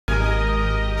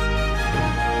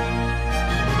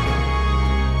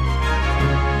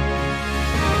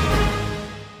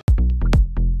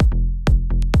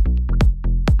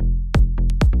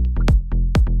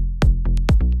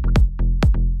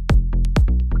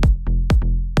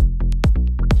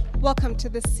Welcome to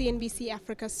the CNBC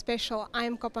Africa special. I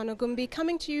am Kopano Gumbi,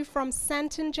 coming to you from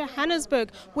Sandton,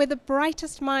 Johannesburg, where the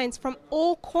brightest minds from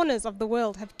all corners of the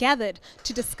world have gathered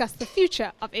to discuss the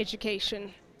future of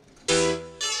education.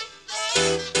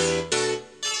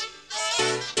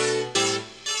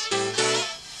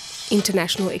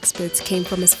 International experts came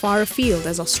from as far afield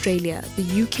as Australia,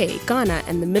 the UK, Ghana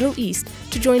and the Middle East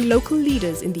to join local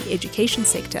leaders in the education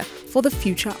sector for the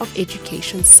Future of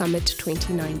Education Summit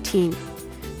 2019.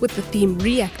 With the theme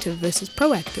Reactive versus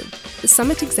Proactive, the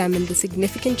summit examined the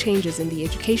significant changes in the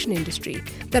education industry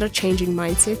that are changing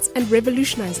mindsets and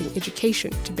revolutionizing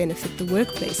education to benefit the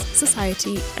workplace,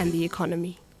 society and the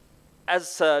economy.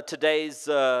 As today's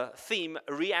theme,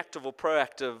 reactive or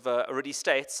proactive, already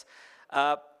states,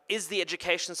 is the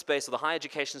education space or the higher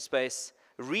education space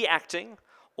reacting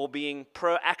or being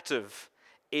proactive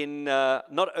in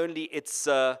not only its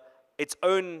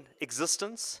own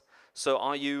existence? So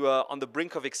are you on the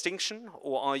brink of extinction,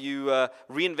 or are you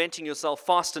reinventing yourself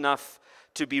fast enough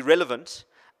to be relevant?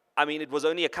 I mean, it was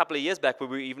only a couple of years back where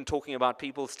we were even talking about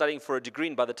people studying for a degree,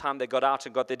 and by the time they got out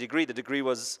and got their degree, the degree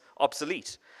was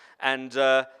obsolete. And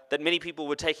that many people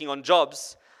were taking on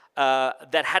jobs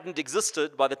that hadn't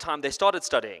existed by the time they started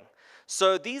studying.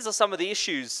 So these are some of the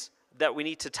issues that we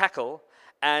need to tackle.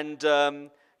 And,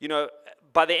 you know,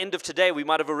 by the end of today, we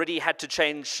might have already had to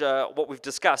change what we've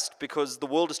discussed, because the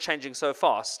world is changing so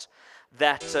fast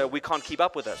that we can't keep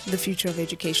up with it. The Future of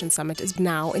Education Summit is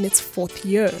now in its 4th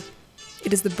year.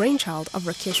 It is the brainchild of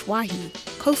Rakesh Wahi,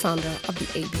 co-founder of the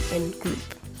ABN Group.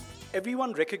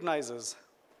 Everyone recognizes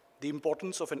the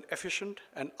importance of an efficient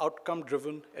and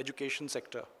outcome-driven education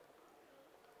sector.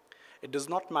 It does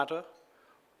not matter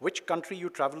which country you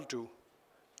travel to,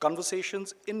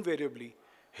 conversations invariably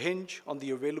hinge on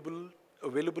the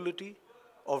availability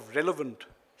of relevant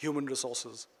human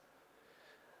resources.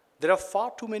 There are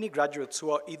far too many graduates who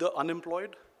are either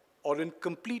unemployed or in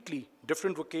completely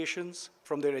different vocations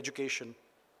from their education.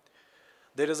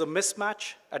 There is a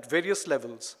mismatch at various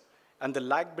levels, and the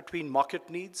lag between market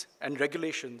needs and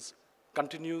regulations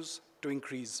continues to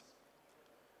increase.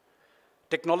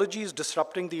 Technology is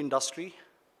disrupting the industry,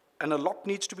 and a lot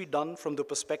needs to be done from the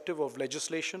perspective of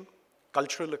legislation,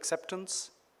 cultural acceptance,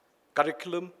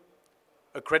 curriculum,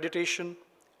 accreditation,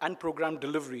 and program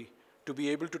delivery to be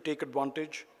able to take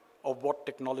advantage of what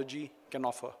technology can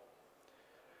offer.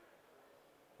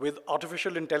 With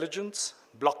artificial intelligence,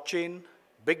 blockchain,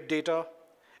 big data,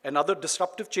 and other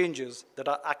disruptive changes that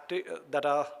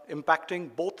are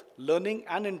impacting both learning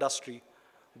and industry,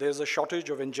 there's a shortage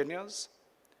of engineers,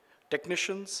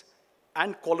 technicians,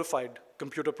 and qualified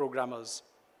computer programmers.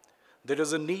 There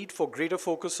is a need for greater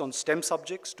focus on STEM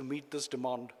subjects to meet this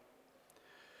demand.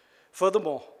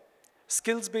 Furthermore,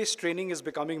 skills-based training is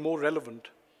becoming more relevant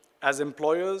as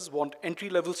employers want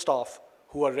entry-level staff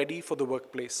who are ready for the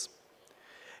workplace.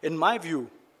 In my view,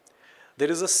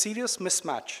 there is a serious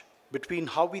mismatch between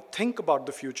how we think about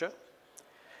the future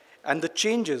and the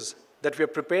changes that we are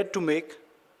prepared to make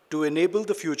to enable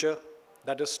the future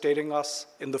that is staring us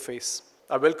in the face.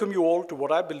 I welcome you all to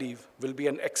what I believe will be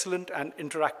an excellent and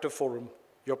interactive forum.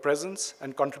 Your presence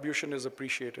and contribution is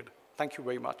appreciated. Thank you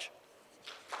very much.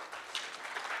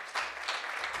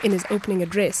 In his opening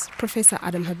address, Professor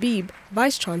Adam Habib,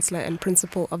 Vice-Chancellor and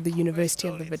Principal of the University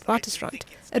of the Witwatersrand,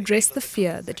 addressed the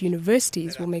fear that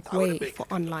universities will make way for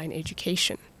online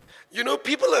education. You know,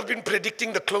 people have been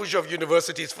predicting the closure of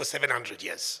universities for 700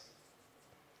 years.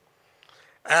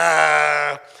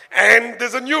 And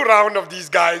there's a new round of these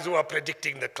guys who are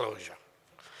predicting the closure.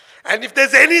 And if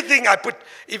there's anything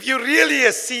if you're really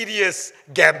a serious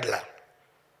gambler,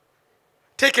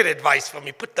 take an advice from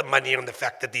me, put the money on the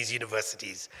fact that these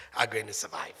universities are going to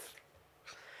survive.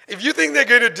 If you think they're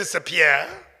going to disappear,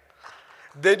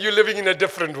 then you're living in a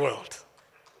different world.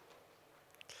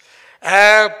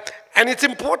 And it's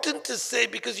important to say,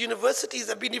 because universities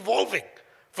have been evolving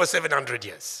for 700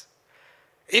 years.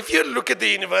 If you look at the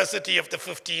university of the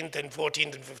 15th and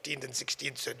 14th and 15th and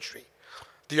 16th century,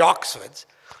 the Oxfords,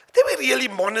 they were really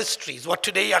monasteries, what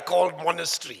today are called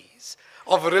monasteries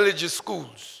of religious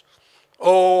schools,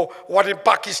 or what in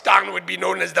Pakistan would be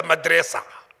known as the madrasa.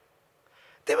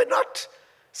 They were not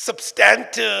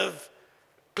substantive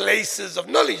places of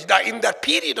knowledge. Now, in that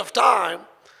period of time,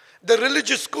 the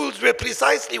religious schools were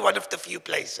precisely one of the few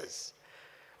places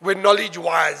where knowledge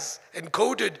was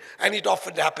encoded, and it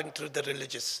often happened through the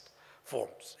religious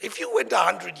forms. If you went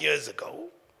 100 years ago,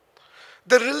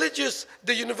 the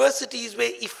universities were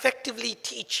effectively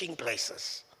teaching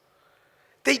places.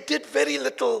 They did very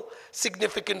little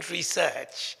significant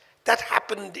research that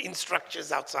happened in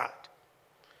structures outside.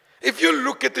 If you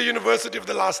look at the university of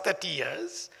the last 30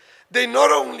 years, they're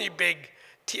not only big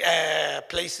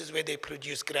places where they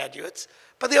produce graduates,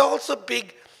 but they're also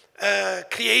big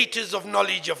creators of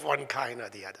knowledge of one kind or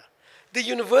the other. The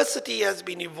university has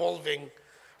been evolving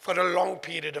for a long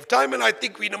period of time, and I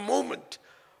think we're in a moment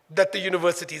that the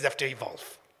universities have to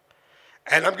evolve.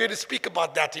 And I'm going to speak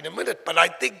about that in a minute, but I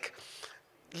think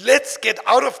let's get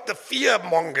out of the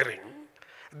fear-mongering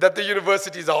that the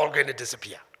universities are all going to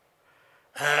disappear.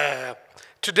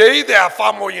 Today, there are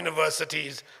far more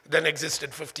universities than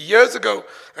existed 50 years ago,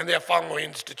 and there are far more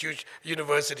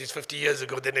universities 50 years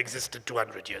ago than existed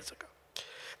 200 years ago.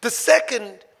 The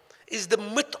second is the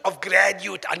myth of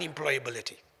graduate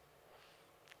unemployability.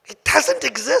 It doesn't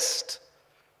exist.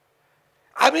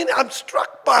 I mean, I'm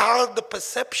struck by how the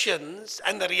perceptions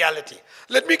and the reality.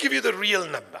 Let me give you the real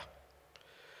number.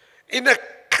 In a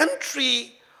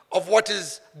country of what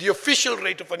is the official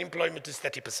rate of unemployment is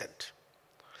 30%.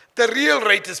 The real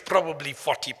rate is probably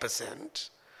 40%.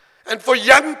 And for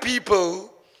young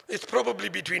people, it's probably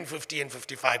between 50 and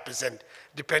 55%,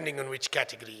 depending on which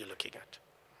category you're looking at.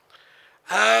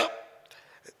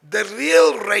 The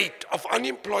real rate of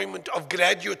unemployment of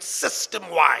graduates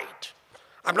system-wide,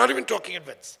 I'm not even talking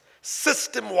advanced,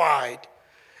 system-wide,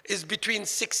 is between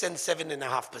 6 and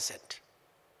 7.5%.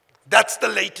 That's the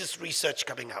latest research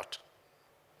coming out.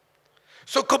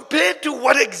 So compared to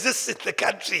what exists in the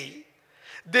country,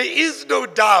 there is no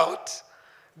doubt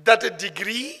that a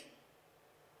degree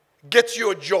gets you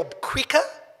a job quicker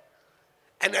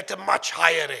and at a much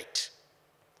higher rate.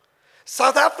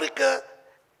 South Africa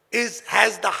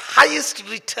has the highest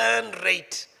return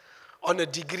rate on a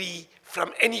degree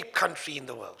from any country in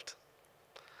the world.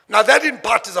 Now that in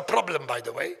part is a problem, by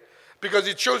the way, because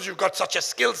it shows you've got such a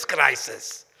skills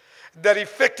crisis that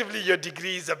effectively your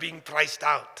degrees are being priced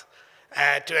out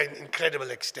to an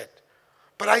incredible extent.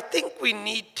 But I think we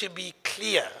need to be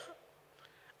clear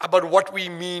about what we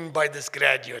mean by this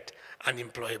graduate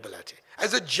unemployability.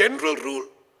 As a general rule,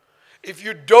 if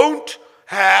you don't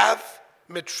have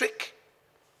matric,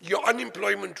 your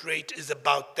unemployment rate is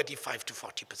about 35 to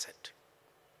 40%.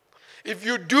 If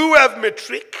you do have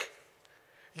matric,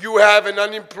 you have an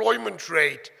unemployment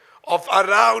rate of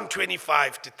around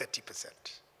 25 to 30%.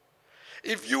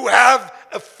 If you have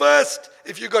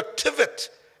if you got TVET,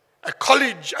 a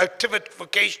TVET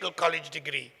vocational college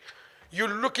degree, you're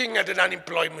looking at an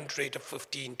unemployment rate of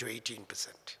 15 to 18%.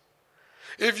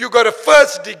 If you got a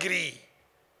first degree,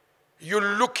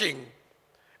 you're looking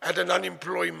at an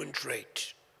unemployment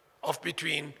rate of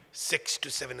between 6 to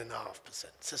 7.5%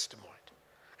 system-wide.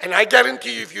 And I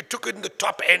guarantee you, if you took it in the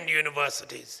top-end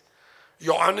universities,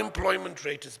 your unemployment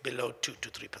rate is below 2 to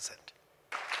 3%.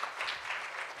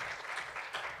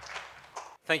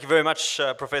 Thank you very much,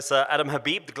 Professor Adam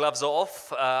Habib. The gloves are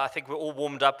off. I think we're all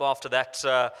warmed up after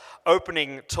that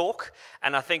opening talk,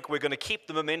 and I think we're going to keep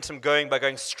the momentum going by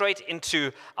going straight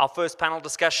into our first panel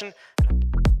discussion.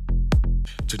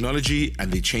 Technology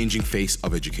and the changing face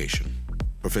of education.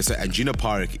 Professor Anjina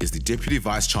Parekh is the Deputy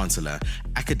Vice-Chancellor,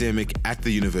 Academic at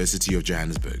the University of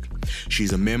Johannesburg. She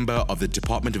is a member of the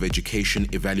Department of Education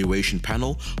Evaluation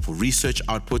Panel for Research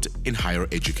Output in Higher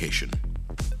Education.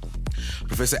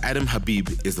 Professor Adam Habib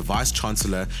is the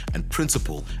Vice-Chancellor and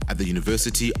Principal at the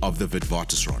University of the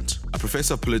Witwatersrand. A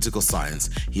Professor of Political Science,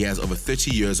 he has over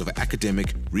 30 years of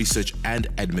academic, research and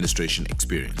administration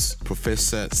experience.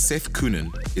 Professor Seth Coonan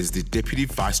is the Deputy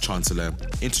Vice-Chancellor,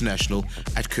 International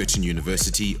at Curtin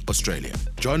University, Australia.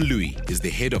 John Louis is the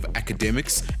Head of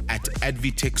Academics at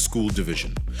Advitech School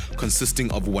Division, consisting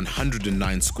of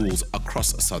 109 schools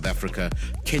across South Africa,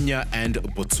 Kenya and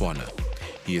Botswana.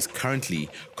 He is currently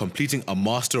completing a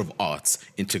Master of Arts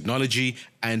in Technology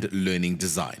and Learning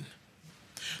Design.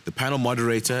 The panel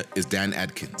moderator is Dan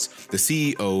Adkins, the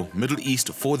CEO, Middle East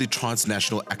for the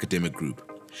Transnational Academic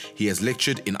Group. He has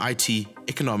lectured in IT,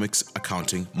 economics,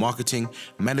 accounting, marketing,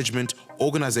 management,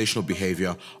 organizational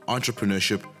behavior,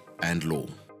 entrepreneurship, and law.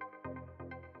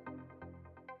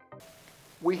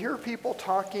 We hear people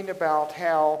talking about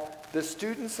how the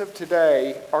students of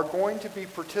today are going to be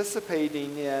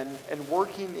participating in and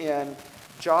working in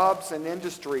jobs and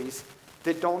industries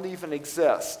that don't even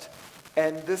exist.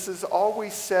 And this is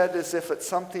always said as if it's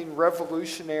something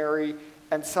revolutionary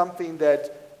and something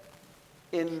that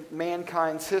in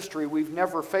mankind's history we've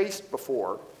never faced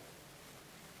before.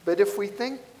 But if we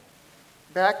think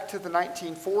back to the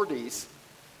 1940s,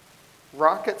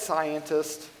 rocket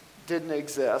scientists didn't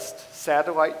exist,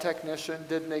 satellite technician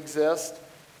didn't exist.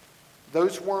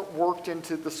 Those weren't worked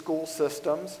into the school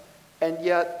systems, and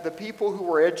yet the people who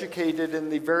were educated in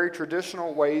the very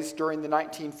traditional ways during the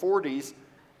 1940s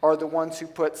are the ones who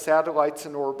put satellites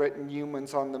in orbit and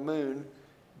humans on the moon,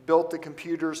 built the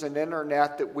computers and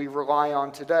internet that we rely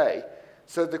on today.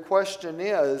 So the question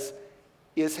is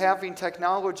having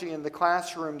technology in the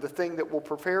classroom the thing that will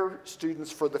prepare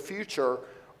students for the future,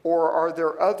 or are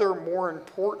there other more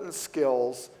important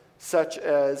skills such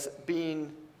as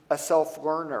being a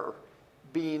self-learner,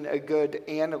 being a good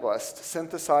analyst,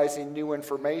 synthesizing new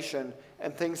information,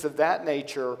 and things of that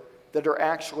nature that are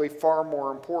actually far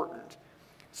more important?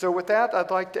 So with that, I'd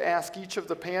like to ask each of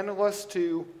the panelists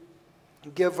to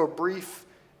give a brief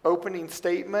opening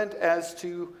statement as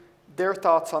to their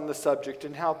thoughts on the subject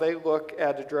and how they look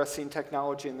at addressing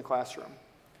technology in the classroom.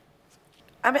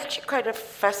 I'm actually kind of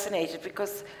fascinated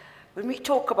because when we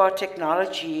talk about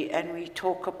technology and we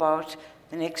talk about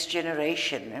the next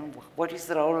generation and what is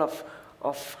the role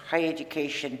of higher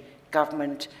education,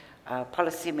 government,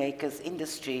 policymakers,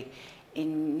 industry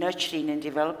in nurturing and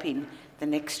developing the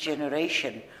next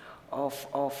generation of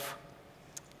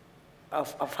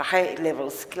high level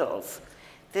skills,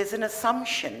 there's an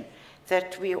assumption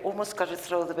that we almost got to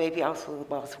throw the baby out with the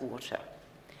bathwater.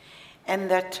 And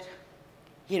that,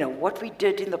 you know, what we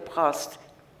did in the past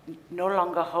no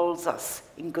longer holds us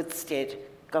in good stead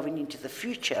going into the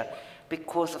future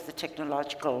because of the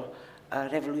technological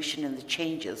revolution and the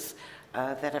changes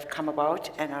that have come about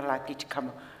and are likely to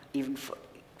come even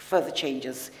further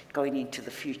changes going into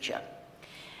the future.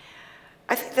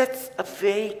 I think that's a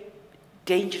very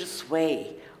dangerous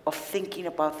way of thinking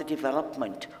about the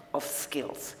development of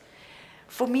skills.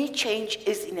 For me, change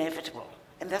is inevitable,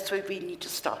 and that's where we need to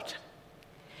start.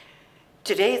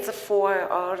 Today it's a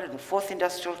 4IR and the fourth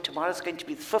industrial, tomorrow is going to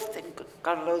be the fifth, and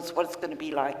God knows what it's going to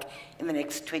be like in the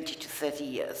next 20 to 30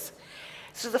 years.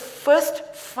 So the first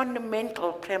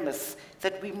fundamental premise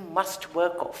that we must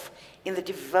work off in the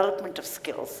development of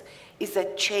skills is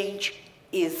that change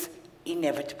is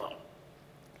inevitable.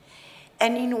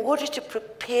 And in order to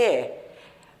prepare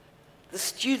the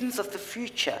students of the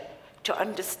future to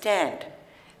understand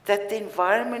that the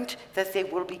environment that they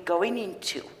will be going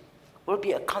into will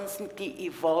be a constantly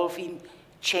evolving,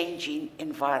 changing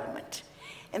environment.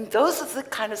 And those are the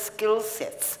kind of skill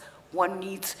sets one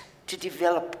needs to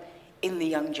develop in the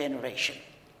young generation.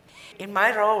 In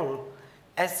my role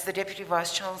as the Deputy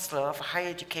Vice Chancellor of a higher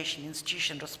education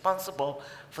institution responsible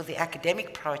for the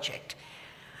academic project,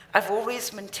 I've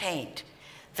always maintained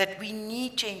that we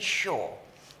need to ensure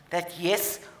that,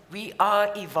 yes, we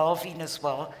are evolving as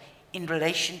well in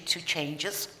relation to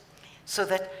changes, so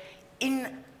that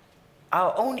in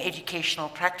our own educational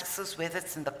practices, whether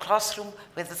it's in the classroom,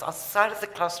 whether it's outside of the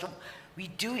classroom, we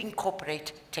do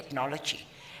incorporate technology.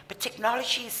 But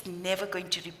technology is never going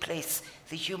to replace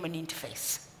the human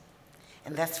interface.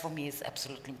 And that, for me, is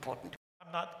absolutely important.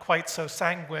 I'm not quite so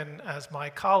sanguine as my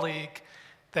colleague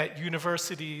that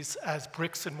universities as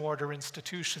bricks and mortar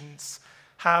institutions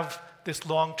have this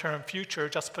long-term future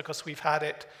just because we've had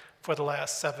it for the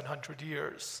last 700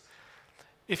 years.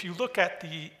 If you look at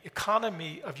the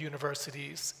economy of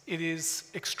universities, it is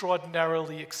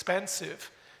extraordinarily expensive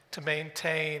to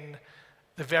maintain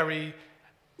the very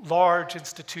large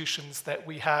institutions that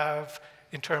we have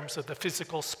in terms of the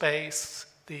physical space,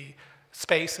 the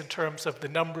space in terms of the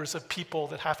numbers of people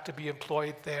that have to be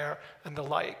employed there, and the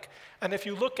like. And if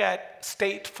you look at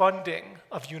state funding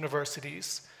of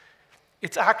universities,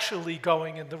 it's actually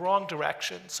going in the wrong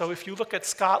direction. So if you look at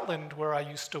Scotland, where I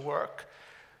used to work,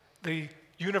 the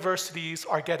universities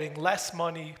are getting less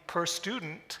money per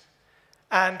student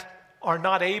and are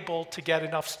not able to get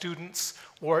enough students,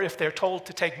 or if they're told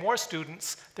to take more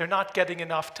students, they're not getting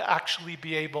enough to actually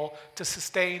be able to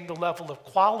sustain the level of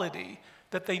quality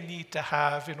that they need to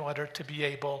have in order to be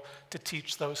able to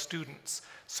teach those students.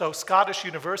 So Scottish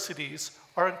universities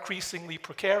are increasingly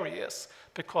precarious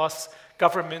because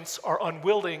governments are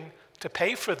unwilling to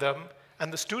pay for them,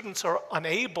 and the students are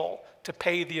unable to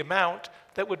pay the amount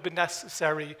that would be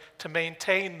necessary to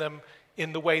maintain them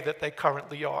in the way that they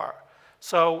currently are.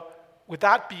 So with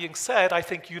that being said, I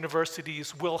think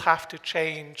universities will have to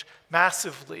change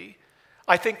massively.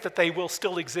 I think that they will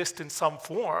still exist in some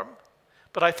form,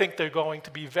 but I think they're going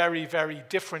to be very, very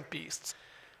different beasts.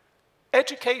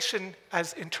 Education,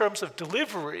 as in terms of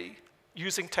delivery,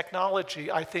 using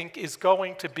technology, I think is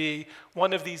going to be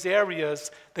one of these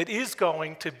areas that is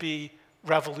going to be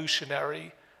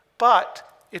revolutionary, but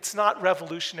it's not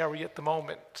revolutionary at the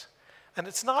moment. And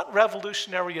it's not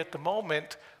revolutionary at the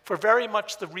moment for very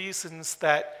much the reasons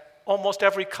that almost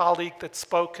every colleague that's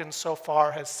spoken so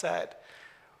far has said.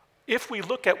 If we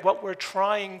look at what we're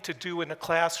trying to do in a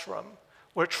classroom,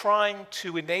 we're trying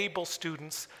to enable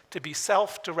students to be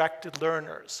self-directed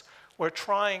learners. We're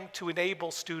trying to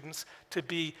enable students to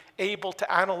be able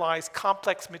to analyze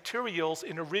complex materials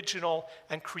in original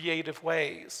and creative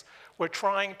ways. we're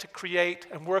trying to create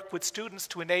and work with students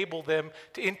to enable them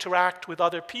to interact with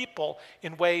other people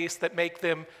in ways that make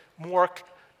them more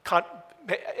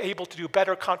able to do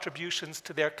better contributions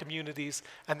to their communities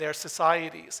and their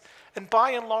societies. And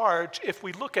by and large, if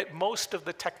we look at most of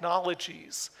the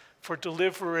technologies for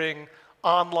delivering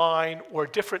online or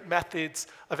different methods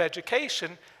of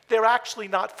education, they're actually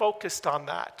not focused on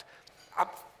that.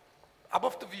 I'm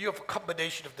of the view of a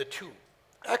combination of the two.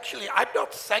 Actually, I'm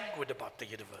not sanguine about the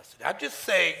university. I'm just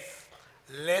saying,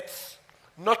 let's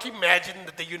not imagine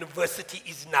that the university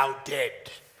is now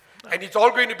dead. And it's all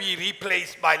going to be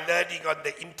replaced by learning on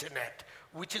the internet,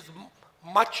 which is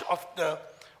much of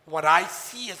what I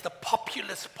see as the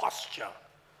populist posture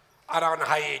around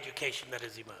higher education that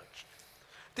has emerged.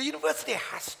 The university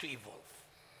has to evolve.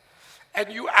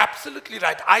 And you're absolutely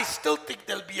right. I still think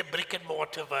there'll be a brick and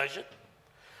mortar version,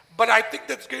 but I think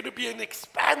there's going to be an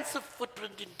expansive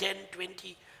footprint in 10,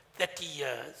 20, 30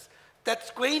 years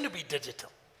that's going to be digital,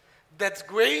 that's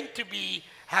going to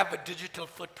have a digital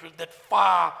footprint that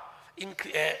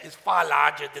is far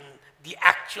larger than the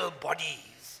actual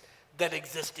bodies that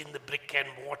exist in the brick and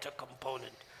mortar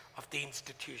component of the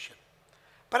institution.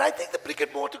 But I think the brick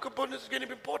and mortar component is going to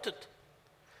be important.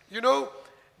 You know,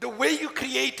 the way you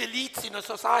create elites in a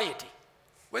society,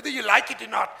 whether you like it or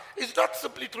not, is not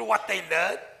simply through what they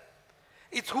learn.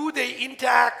 It's who they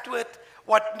interact with,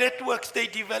 what networks they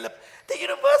develop. The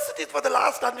universities for the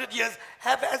last 100 years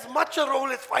have as much a role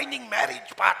as finding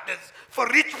marriage partners for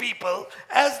rich people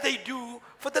as they do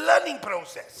for the learning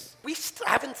process. We still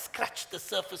haven't scratched the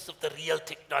surface of the real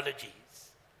technologies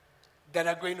that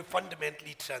are going to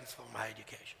fundamentally transform higher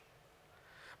education.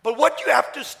 But what you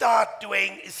have to start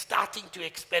doing is starting to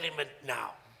experiment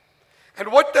now. And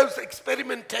what those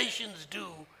experimentations do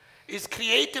is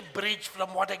create a bridge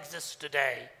from what exists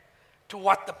today to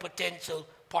what the potential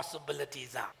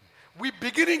possibilities are. We're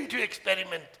beginning to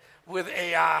experiment with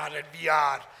AR and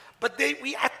VR, but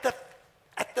we at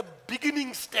the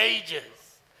beginning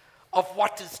stages of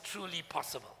what is truly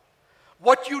possible.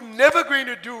 What you're never going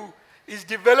to do is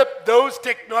develop those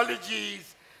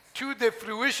technologies to their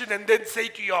fruition and then say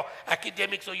to your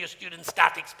academics or your students,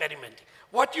 start experimenting.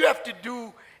 What you have to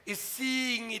do is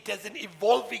seeing it as an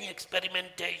evolving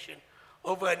experimentation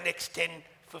over the next 10,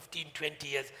 15, 20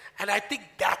 years. And I think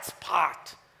that's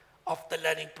part of the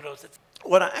learning process.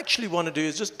 What I actually want to do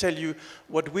is just tell you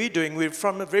what we're doing. We're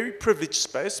from a very privileged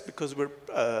space because we're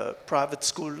private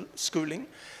schooling,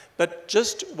 but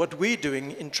just what we're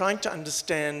doing in trying to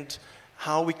understand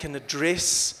how we can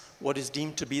address what is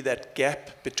deemed to be that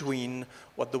gap between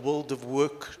what the world of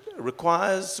work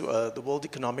requires. The World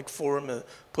Economic Forum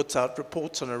puts out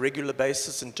reports on a regular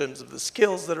basis in terms of the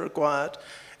skills that are required,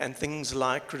 and things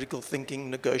like critical thinking,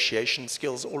 negotiation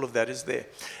skills, all of that is there.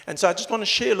 And so I just want to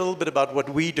share a little bit about what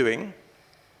we're doing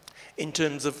in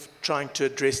terms of trying to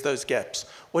address those gaps.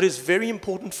 What is very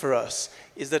important for us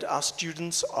is that our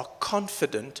students are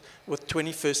confident with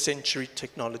 21st century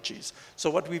technologies. So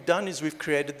what we've done is we've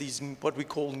created these, what we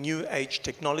call new age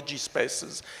technology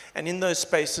spaces. And in those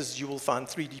spaces, you will find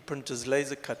 3D printers,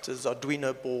 laser cutters,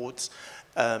 Arduino boards,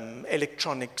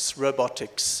 electronics,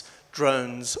 robotics,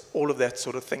 drones, all of that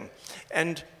sort of thing.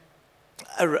 And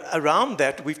around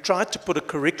that, we've tried to put a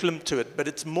curriculum to it, but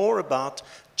it's more about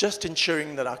just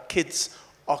ensuring that our kids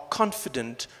are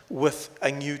confident with a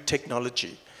new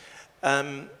technology.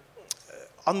 On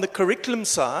the curriculum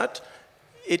side,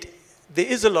 there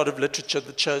is a lot of literature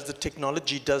that shows that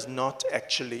technology does not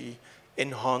actually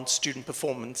enhance student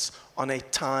performance on a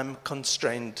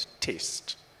time-constrained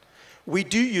test. We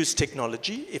do use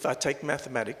technology. If I take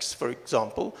mathematics, for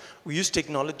example, we use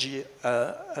technology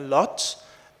a lot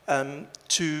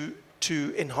to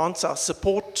enhance our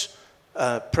support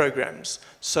programs.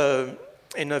 So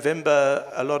in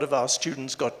November, a lot of our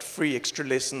students got free extra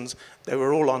lessons. They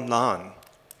were all online,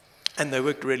 and they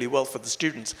worked really well for the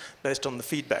students based on the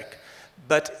feedback.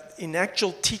 But in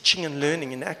actual teaching and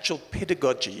learning, in actual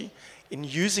pedagogy, in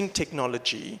using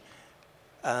technology,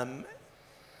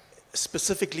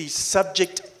 specifically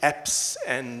subject apps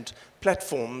and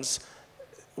platforms,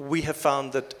 we have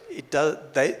found that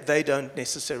they don't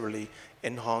necessarily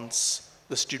enhance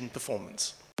the student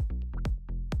performance.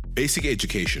 Basic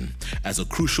education as a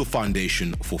crucial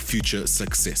foundation for future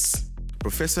success.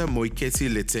 Professor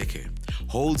Moiketsi Leteke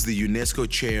holds the UNESCO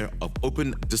Chair of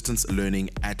Open Distance Learning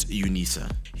at UNISA.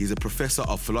 He's a professor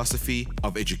of philosophy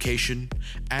of education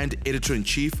and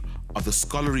editor-in-chief of the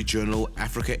scholarly journal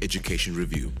Africa Education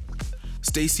Review.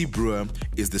 Stacey Brewer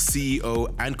is the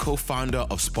CEO and co-founder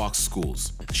of Spark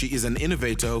Schools. She is an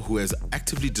innovator who has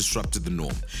actively disrupted the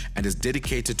norm and is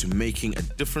dedicated to making a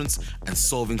difference and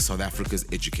solving South Africa's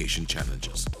education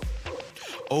challenges.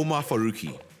 Omar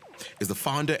Faruqi is the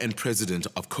founder and president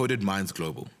of Coded Minds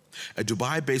Global, a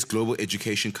Dubai-based global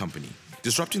education company.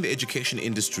 Disrupting the education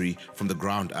industry from the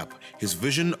ground up, his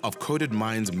vision of Coded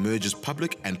Minds merges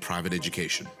public and private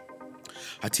education.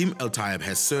 Hatim El-Tayeb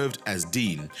has served as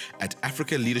Dean at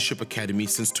Africa Leadership Academy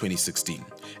since 2016.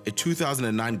 A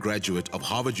 2009 graduate of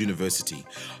Harvard University,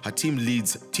 Hatim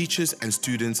leads teachers and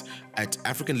students at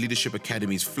African Leadership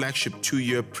Academy's flagship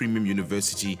 2-year premium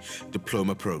university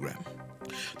diploma program.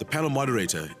 The panel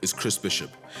moderator is Chris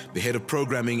Bishop, the head of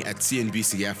programming at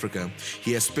CNBC Africa.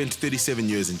 He has spent 37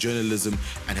 years in journalism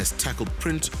and has tackled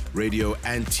print, radio,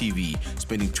 and TV,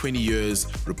 spending 20 years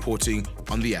reporting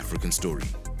on the African story.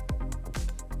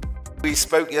 We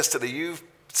spoke yesterday. You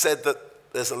said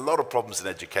that there's a lot of problems in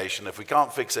education. If we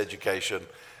can't fix education,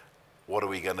 what are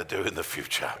we going to do in the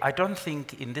future? I don't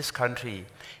think in this country,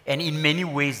 and in many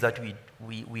ways that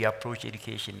we approach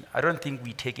education, I don't think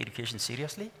we take education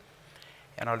seriously.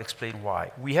 And I'll explain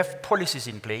why. We have policies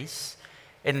in place,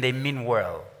 and they mean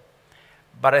well.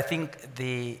 But I think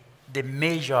the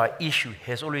major issue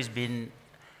has always been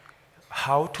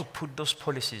how to put those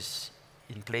policies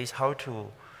in place, how to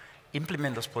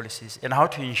implement those policies, and how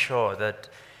to ensure that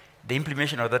the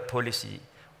implementation of that policy,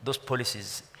 those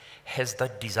policies, has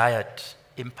that desired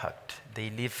impact.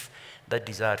 They leave that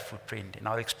desired footprint, and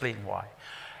I'll explain why.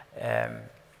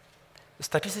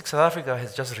 Statistics South Africa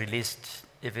has just released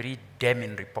a very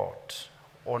damning report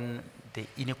on the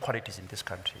inequalities in this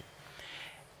country.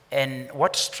 And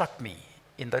what struck me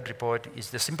in that report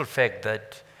is the simple fact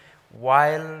that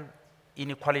while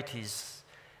inequalities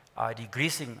are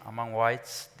decreasing among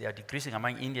whites, they are decreasing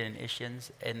among Indian and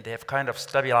Asians, and they have kind of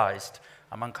stabilized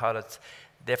among coloreds,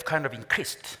 they have kind of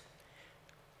increased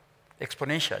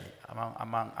exponentially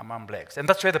among blacks. And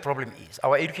that's where the problem is.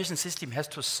 Our education system has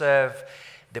to serve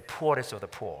the poorest of the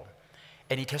poor,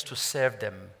 and it has to serve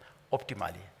them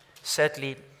optimally.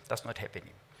 Sadly, that's not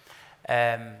happening.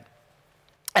 And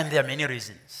there are many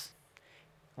reasons.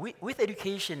 With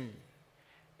education,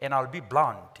 and I'll be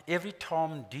blunt, every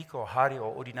Tom, Dick, or Harry,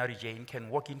 or ordinary Jane can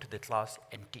walk into the class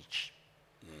and teach.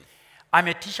 I'm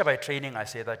a teacher by training, I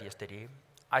said that yesterday.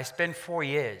 I spent 4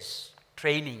 years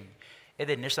training at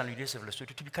the National University of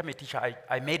Lesotho to become a teacher.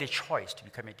 I made a choice to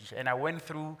become a teacher, and I went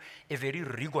through a very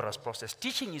rigorous process.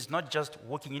 Teaching is not just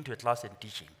walking into a class and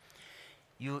teaching.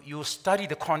 You study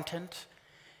the content,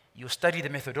 you study the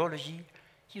methodology,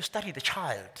 you study the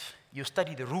child, you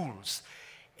study the rules,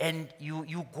 and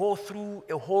you go through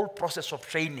a whole process of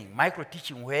training,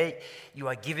 micro-teaching, where you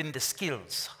are given the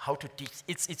skills, how to teach.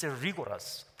 It's a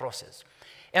rigorous process.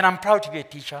 And I'm proud to be a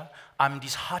teacher. I'm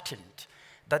disheartened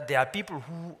that there are people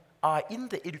who are in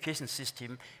the education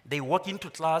system, they walk into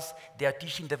class, they are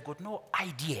teaching, they've got no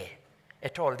idea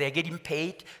at all. They're getting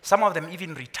paid. Some of them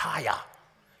even retire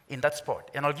in that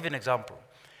sport. And I'll give you an example.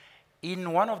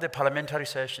 In one of the parliamentary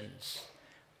sessions,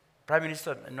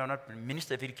 Minister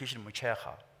of Education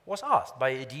Muchecha was asked by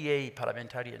a DA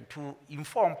parliamentarian to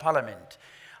inform Parliament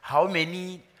how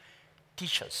many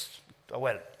teachers,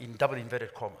 well, in double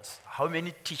inverted commas, how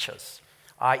many teachers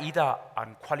are either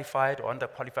unqualified or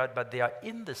underqualified, but they are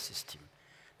in the system.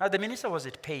 Now, the minister was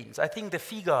at pains. I think the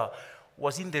figure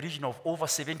was in the region of over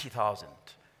 70,000.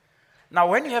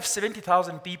 Now, when you have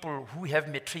 70,000 people who have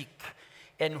matric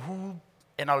and who,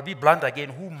 and I'll be blunt again,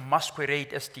 who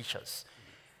masquerade as teachers,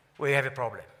 we have a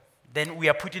problem. Then we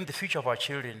are putting the future of our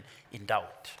children in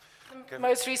doubt. The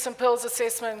most recent PILS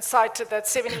assessment cited that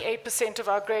 78% of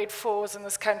our grade 4s in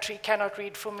this country cannot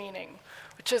read for meaning,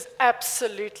 which is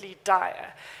absolutely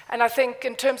dire. And I think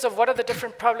in terms of what are the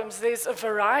different problems, there's a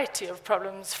variety of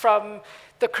problems, from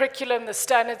the curriculum, the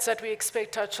standards that we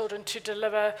expect our children to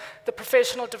deliver, the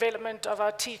professional development of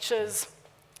our teachers,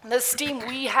 the esteem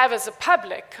we have as a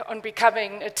public on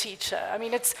becoming a teacher. I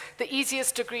mean, it's the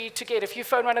easiest degree to get. If you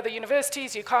phone one of the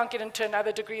universities, you can't get into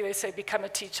another degree, they say become a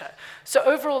teacher. So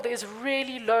overall, there's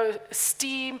really low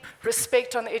esteem,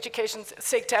 respect on the education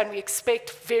sector, and we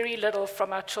expect very little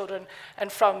from our children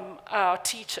and from our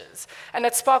teachers. And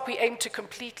at Spark, we aim to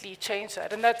completely change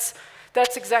that. And that's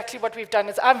exactly what we've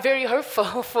done. I'm very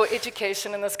hopeful for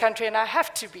education in this country, and I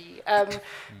have to be,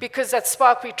 because at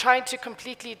Spark we're trying to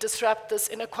completely disrupt this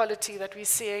inequality that we're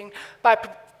seeing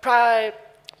by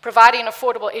providing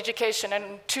affordable education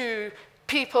and to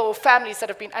people, families that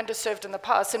have been underserved in the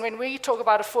past. And when we talk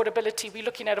about affordability, we're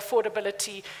looking at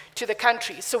affordability to the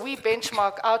country. So we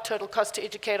benchmark our total cost to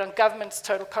educate on government's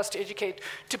total cost to educate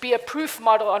to be a proof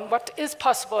model on what is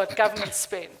possible at government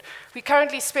spend. We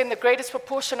currently spend the greatest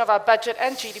proportion of our budget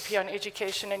and GDP on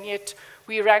education, and yet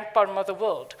we rank bottom of the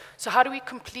world. So how do we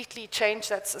completely change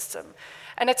that system?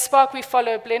 And at Spark, we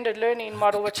follow a blended learning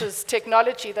model, which is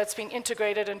technology that's been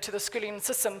integrated into the schooling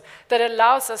system that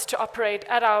allows us to operate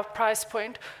at our price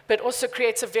point, but also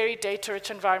creates a very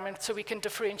data-rich environment so we can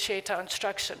differentiate our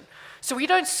instruction. So we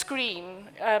don't screen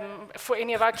for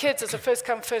any of our kids as a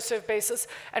first-come, first-served basis,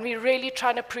 and we're really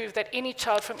trying to prove that any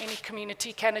child from any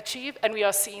community can achieve, and we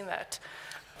are seeing that.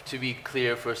 To be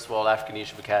clear, first of all, African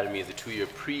Leadership Academy is a 2-year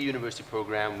pre-university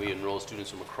program. We enroll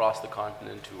students from across the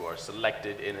continent who are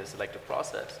selected in a selective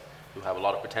process, who have a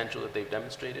lot of potential that they've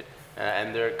demonstrated,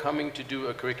 and they're coming to do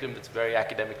a curriculum that's very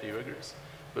academically rigorous.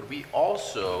 But we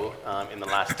also, in the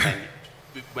last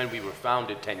when we were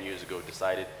founded 10 years ago,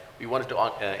 decided we wanted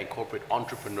to incorporate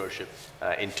entrepreneurship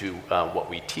into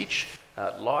what we teach.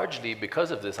 Largely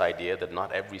because of this idea that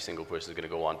not every single person is going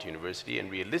to go on to university, and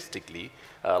realistically,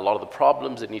 a lot of the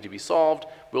problems that need to be solved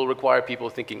will require people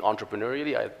thinking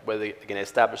entrepreneurially, whether they can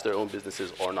establish their own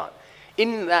businesses or not.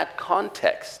 In that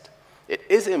context, it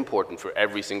is important for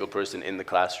every single person in the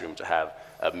classroom to have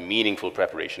a meaningful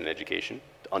preparation in education,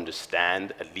 to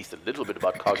understand at least a little bit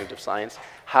about cognitive science,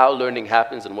 how learning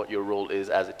happens and what your role is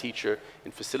as a teacher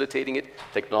in facilitating it.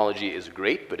 Technology is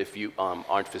great, but if you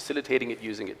aren't facilitating it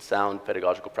using its sound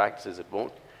pedagogical practices, it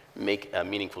won't make a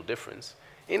meaningful difference.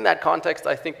 In that context,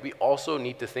 I think we also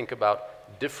need to think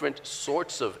about different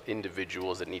sorts of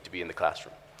individuals that need to be in the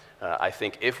classroom. I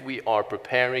think if we are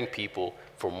preparing people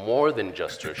for more than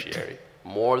just tertiary,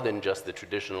 more than just the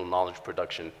traditional knowledge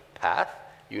production path,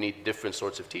 you need different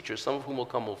sorts of teachers, some of whom will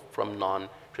come from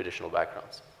non-traditional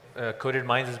backgrounds. Coded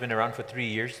Minds has been around for 3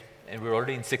 years, and we're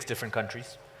already in 6 different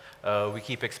countries. We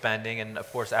keep expanding, and of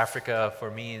course, Africa, for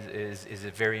me, is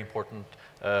a very important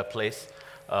place,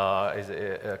 is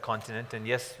a continent. And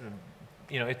yes,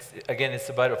 you know, it's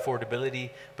about affordability,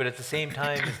 but at the same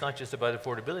time, it's not just about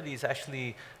affordability, it's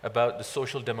actually about the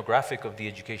social demographic of the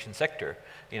education sector.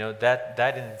 You know,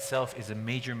 that in itself is a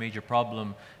major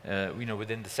problem, you know,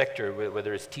 within the sector,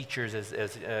 whether it's teachers,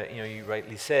 as you know, you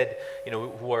rightly said, you know,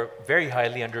 who are very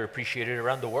highly underappreciated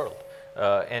around the world.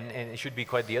 And it should be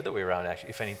quite the other way around,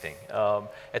 actually, if anything.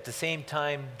 At the same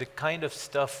time, the kind of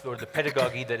stuff or the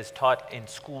pedagogy that is taught in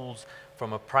schools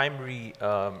from a primary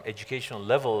educational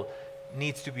level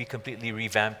needs to be completely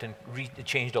revamped and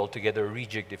changed altogether,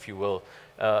 rejigged, if you will.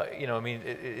 You know, I mean,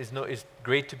 it's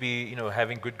great to be, you know,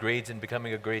 having good grades and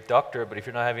becoming a great doctor, but if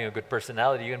you're not having a good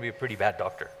personality, you're going to be a pretty bad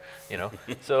doctor, you know?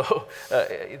 So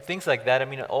things like that, I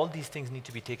mean, all these things need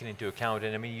to be taken into account.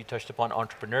 And I mean, you touched upon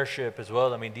entrepreneurship as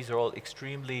well. I mean, these are all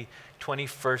extremely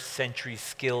 21st century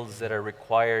skills that are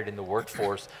required in the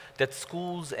workforce that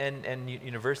schools and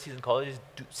universities and colleges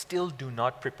still do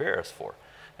not prepare us for.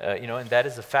 You know, and that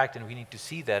is a fact, and we need to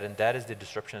see that, and that is the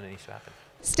disruption that needs to happen.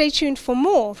 Stay tuned for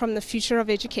more from the Future of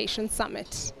Education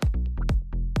Summit.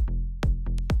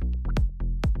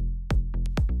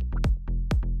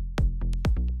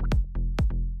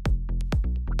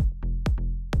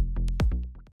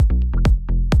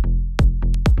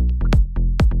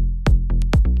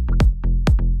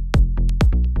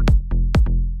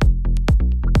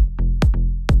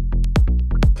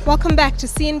 Welcome back to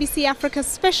CNBC Africa's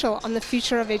special on the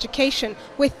future of education,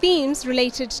 where themes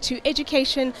related to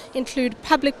education include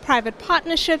public-private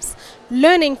partnerships,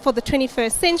 learning for the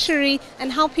 21st century,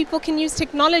 and how people can use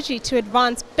technology to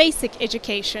advance basic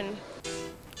education.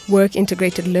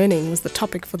 Work-integrated learning was the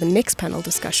topic for the next panel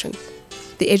discussion.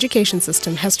 The education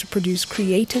system has to produce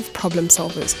creative problem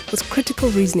solvers with critical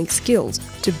reasoning skills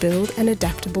to build an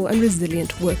adaptable and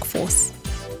resilient workforce.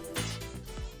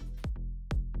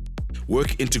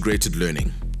 Work-integrated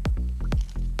learning.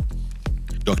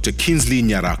 Dr. Kinsley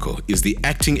Nyarako is the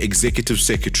Acting Executive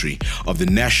Secretary of the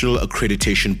National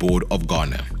Accreditation Board of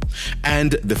Ghana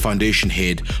and the Foundation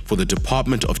Head for the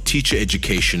Department of Teacher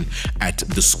Education at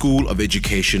the School of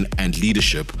Education and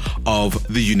Leadership of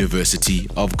the University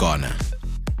of Ghana.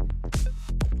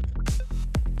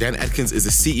 Dan Atkins is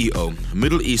the CEO,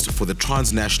 Middle East for the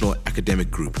Transnational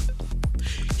Academic Group.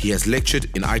 He has lectured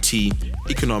in IT,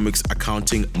 economics,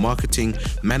 accounting, marketing,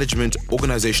 management,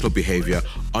 organizational behavior,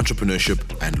 entrepreneurship,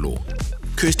 and law.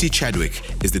 Kirsty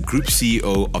Chadwick is the Group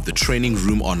CEO of the Training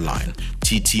Room Online,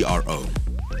 TTRO.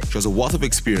 She has a wealth of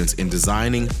experience in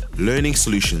designing learning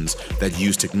solutions that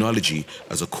use technology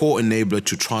as a core enabler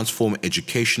to transform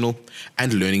educational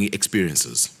and learning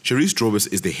experiences. Charisse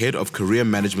Drobis is the Head of Career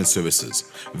Management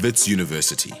Services, Wits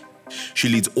University. She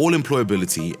leads all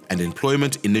employability and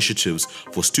employment initiatives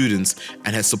for students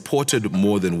and has supported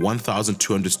more than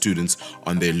 1,200 students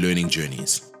on their learning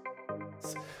journeys.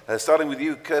 Starting with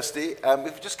you, Kirsty,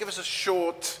 if you just give us a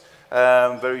short,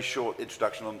 very short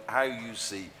introduction on how you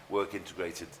see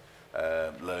work-integrated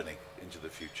learning into the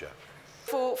future.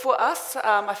 For us,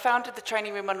 I founded the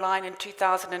Training Room Online in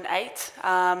 2008.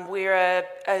 We're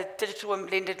a digital and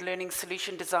blended learning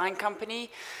solution design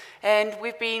company, and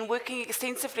we've been working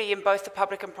extensively in both the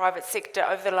public and private sector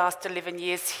over the last 11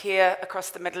 years here across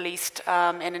the Middle East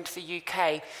and into the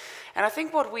UK. And I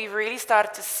think what we really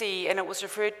started to see, and it was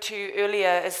referred to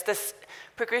earlier, is this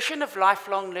progression of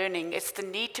lifelong learning. It's the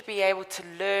need to be able to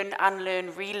learn,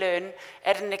 unlearn, relearn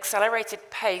at an accelerated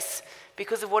pace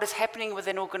because of what is happening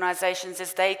within organizations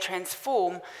as they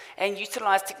transform and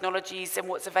utilize technologies and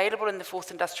what's available in the fourth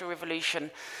industrial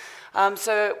revolution.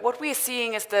 So what we are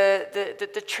seeing is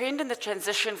the trend and the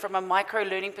transition from a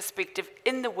micro-learning perspective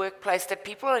in the workplace, that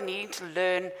people are needing to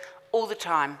learn all the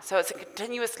time. So it's a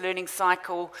continuous learning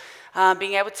cycle,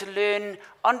 being able to learn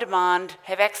on demand,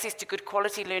 have access to good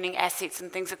quality learning assets and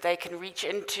things that they can reach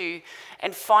into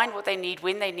and find what they need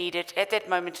when they need it at that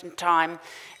moment in time,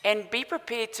 and be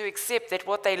prepared to accept that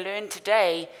what they learn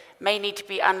today may need to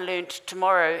be unlearned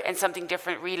tomorrow and something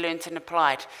different relearned and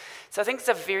applied. So I think it's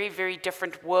a very, very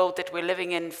different world that we're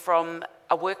living in from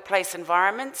a workplace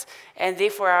environment, and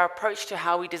therefore our approach to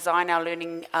how we design our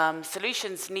learning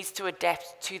solutions needs to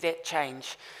adapt to that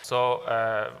change. So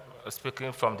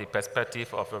speaking from the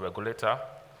perspective of a regulator,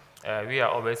 we are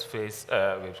always faced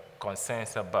with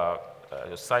concerns about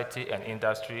society and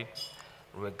industry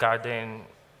regarding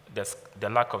the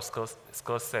lack of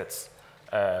skill sets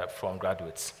from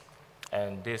graduates.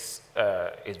 And this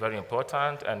is very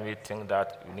important, and we think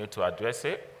that we need to address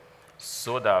it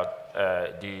so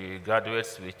that the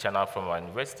graduates we channel from our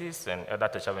universities and other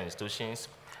tertiary institutions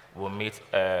will meet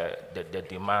the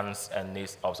demands and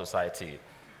needs of society,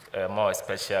 more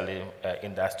especially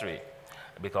industry,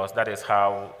 because that is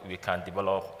how we can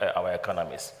develop our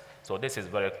economies. So this is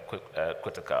very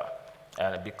critical.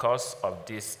 And because of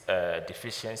this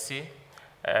deficiency,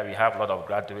 we have a lot of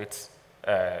graduates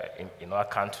in our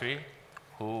country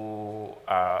who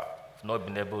are not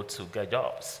been able to get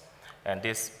jobs. And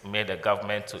this made the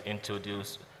government to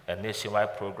introduce a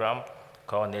nationwide program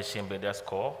called Nation Builders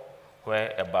Corps,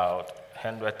 where about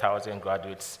 100,000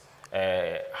 graduates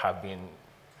have been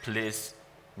placed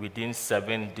within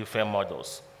 7 different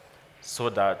modules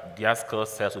so that their skill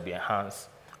sets will be enhanced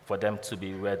for them to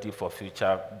be ready for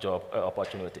future job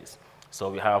opportunities.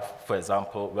 So we have, for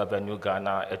example, Revenue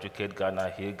Ghana, Educate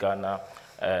Ghana, Heal Ghana,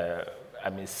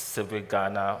 Civic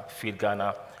Ghana, Feed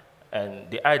Ghana.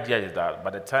 And the idea is that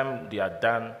by the time they are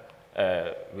done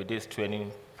with this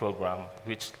training program,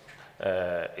 which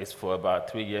is for about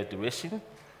 3-year duration,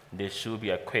 they should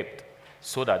be equipped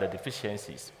so that the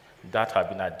deficiencies that have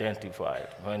been identified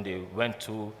when they went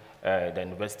to the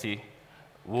university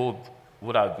would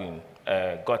have been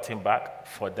gotten back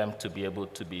for them to be able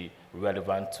to be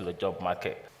relevant to the job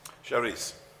market.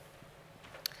 Charisse.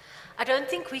 I don't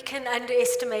think we can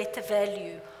underestimate the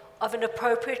value of an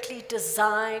appropriately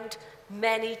designed,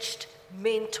 managed,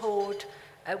 mentored,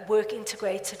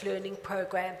 work-integrated learning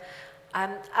program.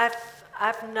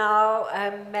 I've now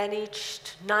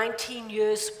managed 19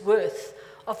 years' worth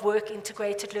of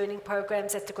work-integrated learning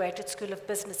programs at the Graduate School of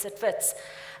Business at Wits.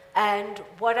 And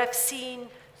what I've seen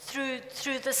through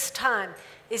this time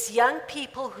is young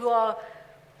people who are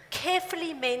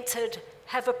carefully mentored,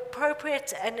 have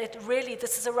appropriate, and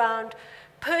this is around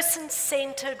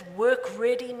person-centered work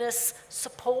readiness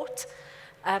support,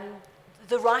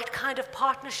 the right kind of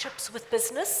partnerships with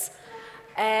business,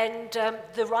 and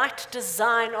the right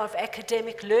design of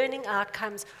academic learning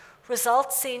outcomes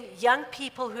results in young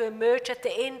people who emerge at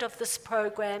the end of this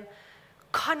program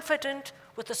confident,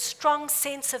 with a strong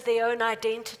sense of their own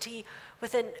identity,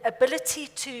 with an ability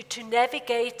to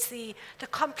navigate the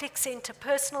complex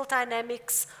interpersonal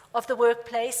dynamics of the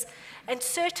workplace. And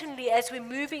certainly as we're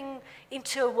moving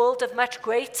into a world of much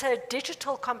greater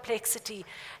digital complexity,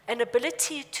 an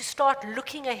ability to start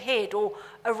looking ahead or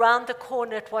around the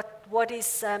corner at what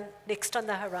is next on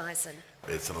the horizon.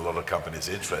 It's in a lot of companies'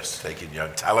 interest, taking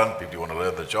young talent, people who want to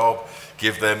learn the job,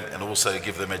 give them, and also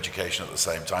give them education at the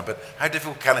same time. But how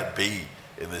difficult can it be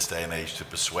in this day and age to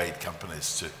persuade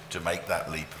companies to make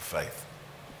that leap of faith?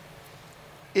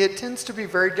 It tends to be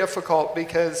very difficult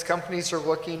because companies are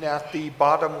looking at the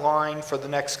bottom line for the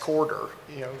next quarter.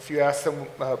 You know, if you ask them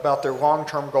about their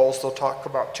long-term goals, they'll talk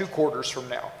about 2 quarters from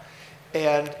now.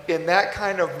 And in that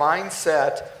kind of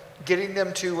mindset, getting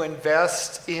them to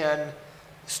invest in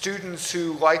students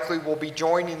who likely will be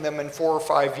joining them in 4 or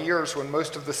 5 years when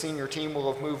most of the senior team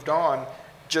will have moved on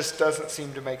just doesn't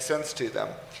seem to make sense to them.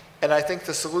 And I think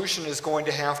the solution is going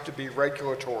to have to be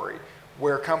regulatory,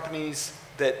 where companies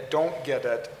that don't get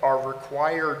it are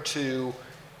required to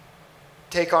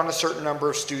take on a certain number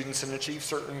of students and achieve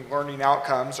certain learning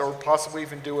outcomes, or possibly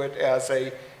even do it as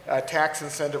a tax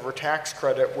incentive or tax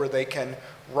credit where they can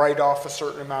write off a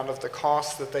certain amount of the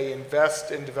costs that they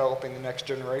invest in developing the next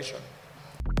generation.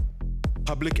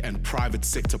 Public and private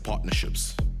sector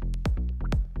partnerships.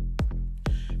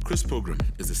 Chris Pilgrim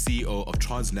is the CEO of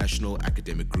Transnational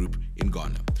Academic Group in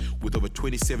Ghana. With over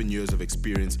 27 years of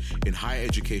experience in higher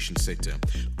education sector,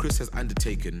 Chris has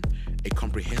undertaken a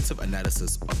comprehensive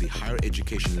analysis of the higher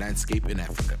education landscape in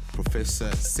Africa.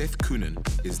 Professor Seth Coonan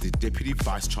is the Deputy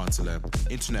Vice Chancellor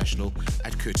International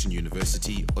at Curtin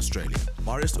University, Australia.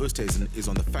 Marius Oosthuizen is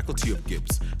on the faculty of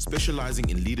Gibbs, specializing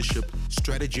in leadership,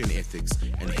 strategy and ethics,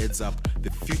 and heads up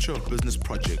the Future of Business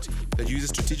project that uses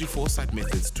strategic foresight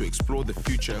methods to explore the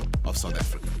future of South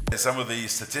Africa. Some of the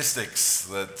statistics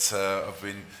that have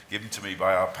been given to me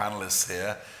by our panelists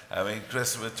here, I mean,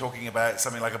 Chris, we're talking about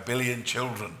something like 1 billion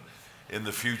children in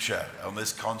the future on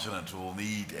this continent who will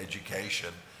need education,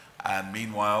 and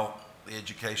meanwhile the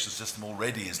education system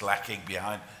already is lacking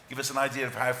behind. Give us an idea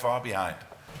of how far behind.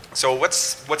 So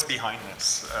what's behind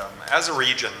this? As a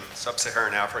region,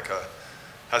 sub-Saharan Africa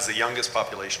has the youngest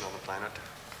population on the planet,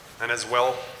 and as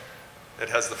well, it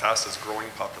has the fastest growing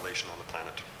population on the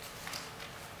planet.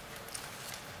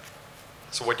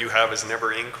 So what you have is an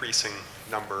ever increasing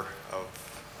number of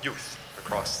youth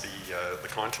across the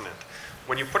continent.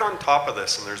 When you put on top of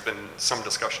this, and there's been some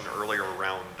discussion earlier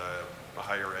around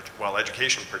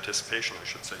education participation, I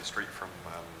should say, straight from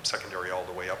secondary all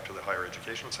the way up to the higher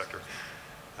education sector.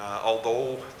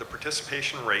 Although the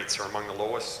participation rates are among the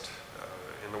lowest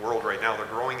in the world right now, they're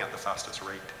growing at the fastest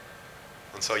rate.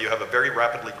 And so you have a very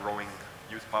rapidly growing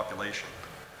youth population,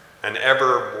 and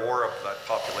ever more of that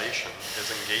population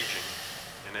is engaging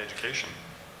in education.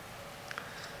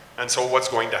 And so what's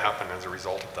going to happen as a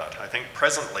result of that? I think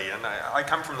presently, and I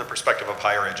come from the perspective of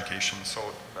higher education, so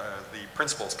the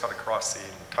principles cut across the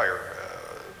entire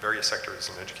various sectors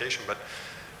in education, but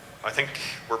I think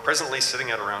we're presently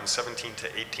sitting at around 17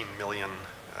 to 18 million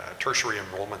tertiary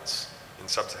enrollments in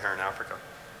sub-Saharan Africa.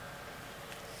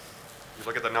 You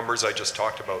look at the numbers I just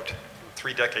talked about,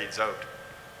 3 decades out,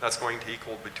 that's going to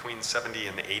equal between 70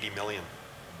 and 80 million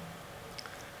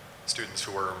students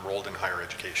who are enrolled in higher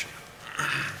education.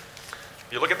 If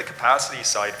you look at the capacity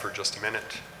side for just a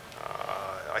minute,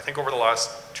 I think over the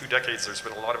last 2 decades there's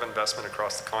been a lot of investment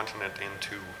across the continent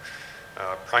into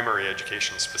primary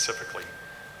education specifically,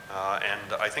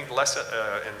 and I think less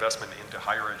investment into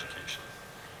higher education.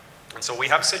 And so we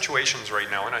have situations right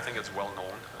now, and I think it's well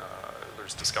known,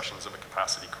 there's discussions of a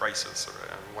capacity crisis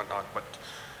and whatnot, but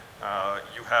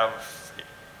you have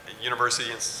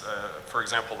universities, for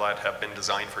example, that have been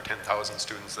designed for 10,000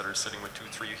 students that are sitting with 2,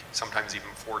 3, sometimes even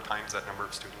 4 times that number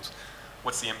of students.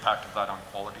 What's the impact of that on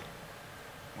quality?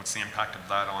 What's the impact of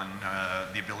that on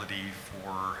the ability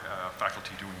for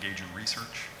faculty to engage in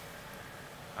research?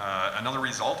 Another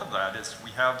result of that is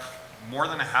we have more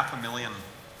than 500,000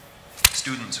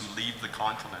 students who leave the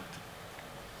continent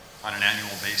on an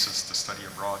annual basis to study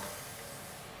abroad.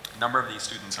 A number of these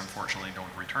students, unfortunately,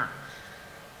 don't return.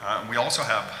 We also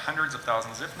have hundreds of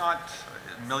thousands, if not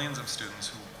millions of students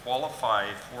who qualify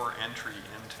for entry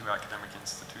into academic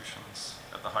institutions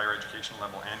at the higher education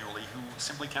level annually who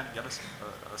simply can't get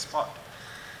a spot.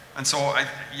 And so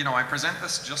I present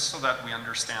this just so that we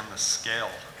understand the scale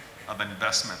of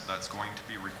investment that's going to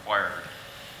be required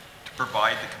to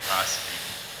provide the capacity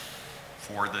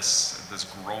for this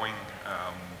growing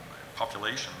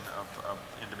population of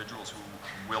individuals who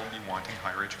will be wanting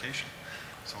higher education.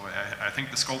 So I think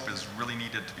the scope is really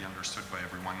needed to be understood by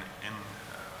everyone in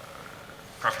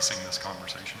prefacing this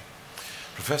conversation.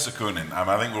 Professor Coonan,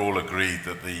 I think we're all agreed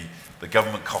that the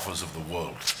government coffers of the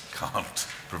world can't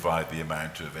provide the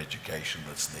amount of education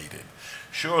that's needed.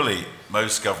 Surely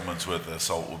most governments worth their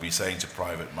salt will be saying to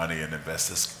private money and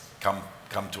investors, come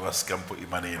to us, come put your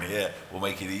money in here, we'll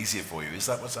make it easier for you. Is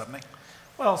that what's happening?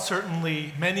 Well,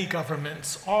 certainly many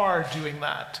governments are doing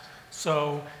that.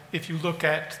 So if you look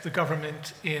at the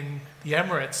government in the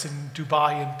Emirates, in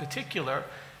Dubai in particular,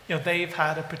 they've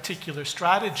had a particular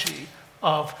strategy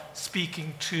of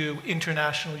speaking to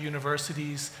international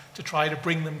universities to try to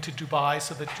bring them to Dubai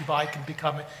so that Dubai can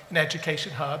become an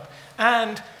education hub,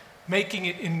 and making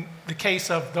it, in the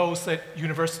case of those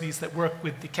universities that work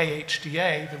with the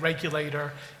KHDA, the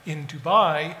regulator in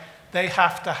Dubai, they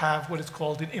have to have what is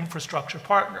called an infrastructure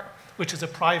partner, which is a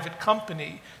private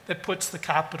company that puts the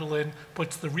capital in,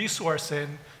 puts the resource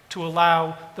in, to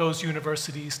allow those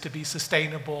universities to be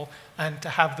sustainable and to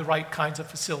have the right kinds of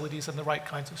facilities and the right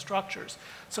kinds of structures.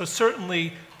 So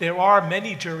certainly there are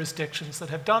many jurisdictions that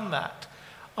have done that.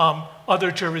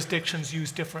 Other jurisdictions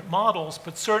use different models,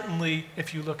 but certainly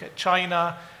if you look at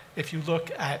China, if you look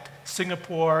at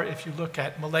Singapore, if you look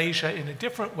at Malaysia in a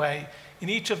different way, in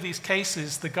each of these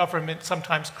cases, the government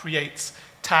sometimes creates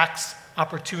tax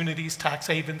opportunities, tax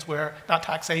havens where, not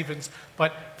tax havens,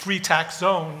 but free tax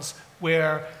zones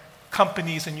where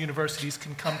companies and universities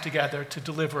can come together to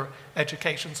deliver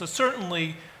education. So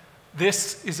certainly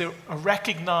this is a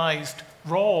recognized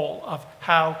role of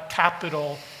how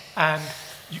capital and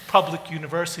public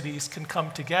universities can come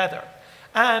together.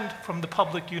 And from the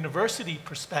public university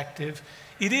perspective,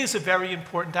 it is a very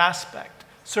important aspect.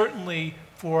 Certainly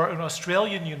for an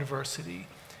Australian university,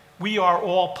 we are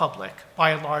all public,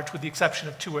 by and large, with the exception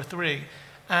of 2 or 3,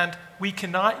 and we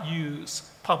cannot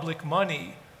use public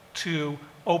money to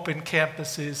open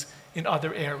campuses in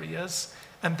other areas,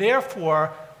 and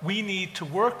therefore we need to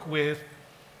work with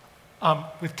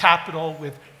capital,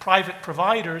 with private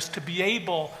providers to be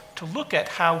able to look at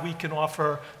how we can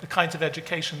offer the kinds of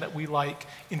education that we like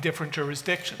in different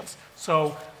jurisdictions.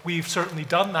 So we've certainly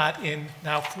done that in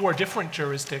now 4 different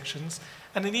jurisdictions,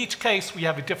 and in each case we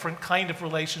have a different kind of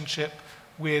relationship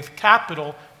with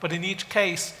capital, but in each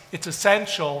case it's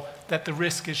essential that the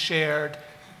risk is shared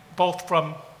both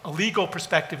from a legal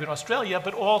perspective in Australia,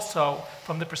 but also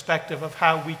from the perspective of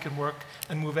how we can work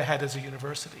and move ahead as a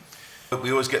university.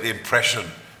 We always get the impression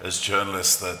as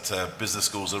journalists that business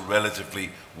schools are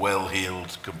relatively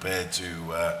well-heeled compared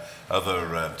to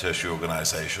other tertiary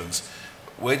organizations.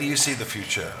 Where do you see the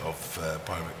future of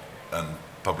private and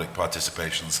public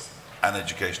participations and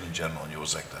education in general in your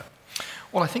sector?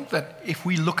 Well, I think that if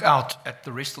we look out at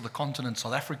the rest of the continent,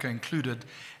 South Africa included,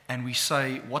 and we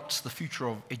say, what's the future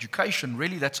of education?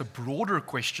 Really, that's a broader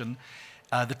question.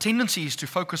 The tendency is to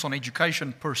focus on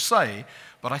education per se,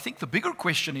 but I think the bigger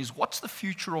question is, what's the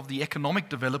future of the economic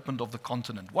development of the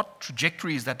continent? What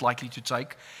trajectory is that likely to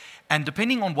take? And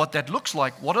depending on what that looks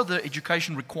like, what are the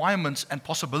education requirements and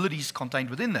possibilities contained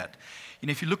within that? You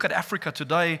know, if you look at Africa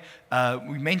today,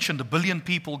 we mentioned 1 billion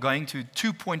people going to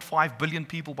 2.5 billion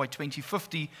people by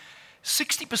 2050.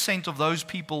 60% of those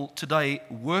people today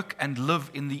work and live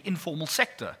in the informal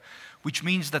sector, which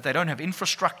means that they don't have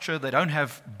infrastructure, they don't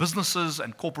have businesses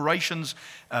and corporations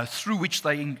through which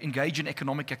they engage in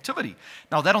economic activity.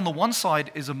 Now, that on the one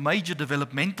side is a major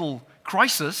developmental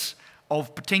crisis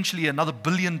of potentially another 1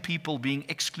 billion people being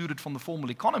excluded from the formal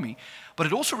economy, but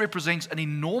it also represents an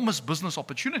enormous business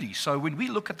opportunity. So when we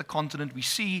look at the continent, we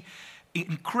see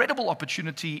incredible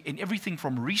opportunity in everything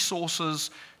from resources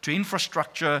to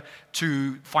infrastructure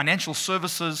to financial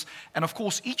services. And of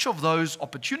course, each of those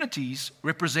opportunities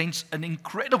represents an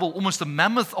incredible, almost a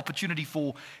mammoth opportunity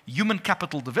for human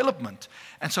capital development.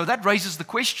 And so that raises the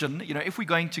question, you know, if we're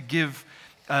going to give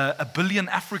 1 billion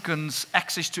Africans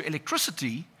access to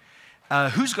electricity,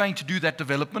 who's going to do that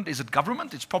development? Is it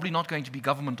government? It's probably not going to be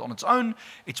government on its own.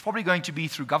 It's probably going to be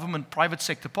through government-private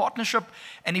sector partnership.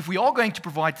 And if we are going to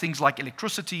provide things like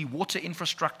electricity, water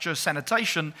infrastructure,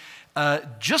 sanitation,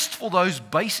 just for those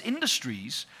base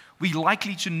industries, we're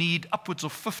likely to need upwards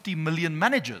of 50 million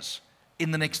managers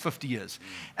in the next 50 years.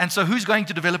 And so who's going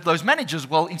to develop those managers?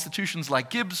 Well, institutions like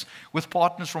Gibbs with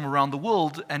partners from around the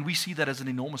world, and we see that as an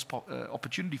enormous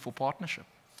opportunity for partnership.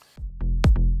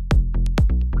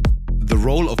 The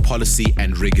role of policy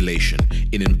and regulation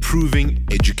in improving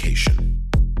education.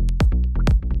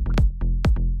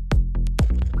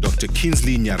 Dr.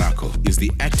 Kinsley Nyarako is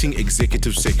the Acting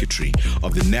Executive Secretary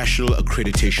of the National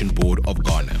Accreditation Board of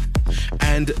Ghana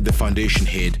and the Foundation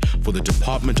Head for the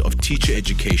Department of Teacher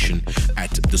Education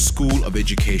at the School of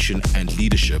Education and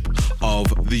Leadership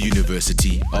of the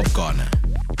University of Ghana.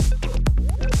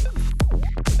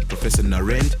 Professor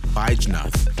Narend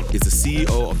Baijnath is the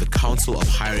CEO of the Council of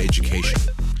Higher Education.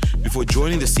 Before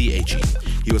joining the CHE,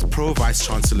 he was Pro-Vice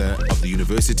Chancellor of the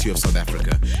University of South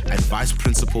Africa and Vice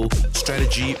Principal,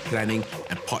 Strategy, Planning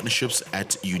and Partnerships at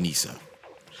UNISA.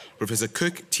 Professor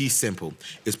Kirk T. Semple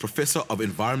is Professor of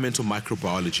Environmental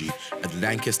Microbiology at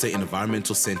Lancaster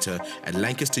Environmental Centre at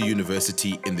Lancaster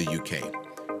University in the UK.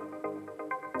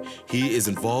 He is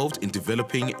involved in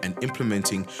developing and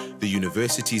implementing the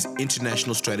university's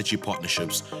international strategy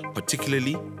partnerships,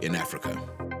 particularly in Africa.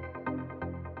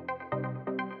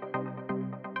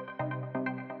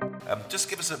 Just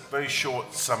give us a very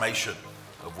short summation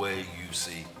of where you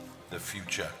see the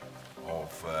future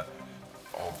of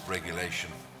regulation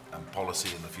and policy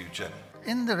in the future.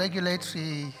 In the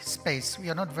regulatory space, we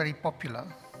are not very popular.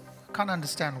 I can't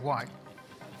understand why.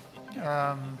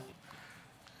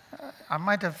 I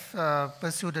might have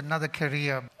pursued another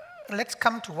career. Let's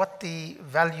come to what the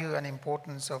value and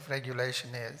importance of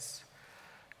regulation is.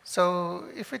 So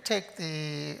if we take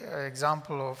the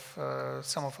example of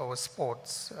some of our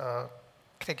sports,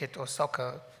 cricket or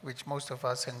soccer, which most of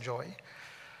us enjoy,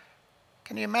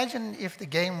 can you imagine if the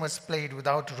game was played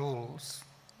without rules,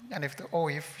 and if the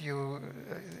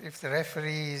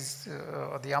referees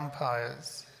or the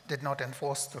umpires did not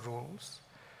enforce the rules?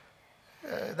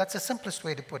 That's the simplest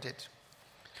way to put it.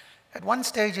 At one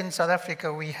stage in South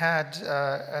Africa, we had,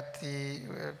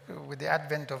 with the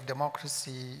advent of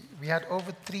democracy, we had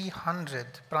over 300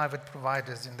 private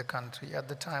providers in the country. At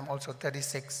the time, also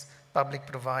 36 public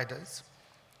providers.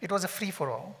 It was a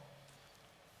free-for-all.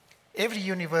 Every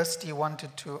university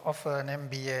wanted to offer an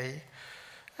MBA.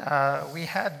 We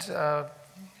had,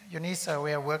 UNISA,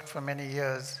 where I worked for many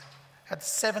years, had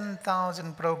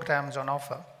 7,000 programs on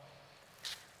offer.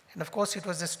 And of course, it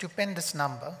was a stupendous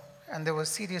number. And there were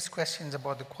serious questions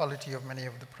about the quality of many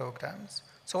of the programs.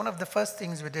 So one of the first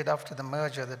things we did after the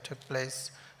merger that took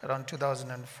place around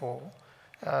 2004,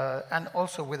 and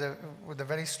also with a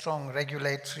very strong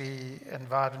regulatory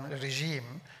environment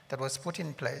regime that was put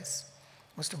in place,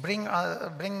 was to bring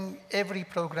every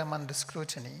program under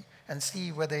scrutiny and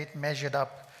see whether it measured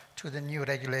up to the new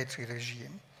regulatory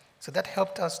regime. So that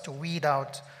helped us to weed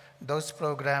out those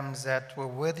programs that were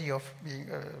worthy of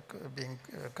being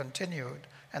continued,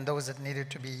 and those that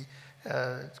needed to be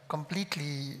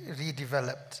completely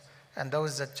redeveloped, and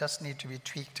those that just need to be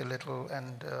tweaked a little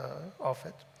and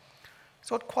offered.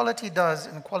 So what quality does,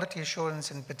 and quality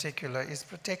assurance in particular, is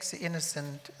protects the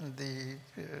innocent and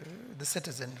the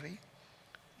citizenry.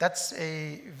 That's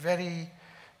a very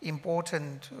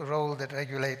important role that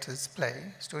regulators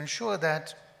play, is to ensure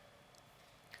that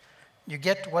you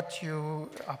get what you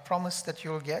are promised that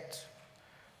you'll get,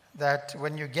 that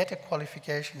when you get a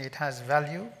qualification, it has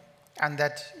value, and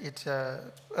that it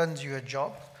earns you a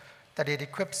job, that it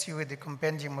equips you with the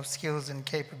compendium of skills and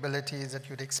capabilities that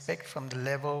you'd expect from the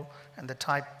level and the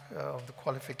type of the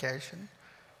qualification.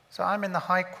 So I'm in the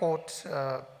High Court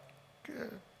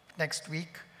next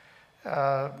week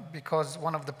because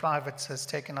one of the privates has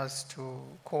taken us to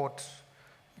court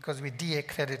because we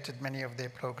de-accredited many of their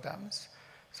programs.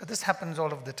 So this happens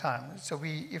all of the time. So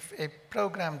if a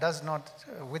program does not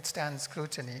withstand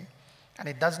scrutiny and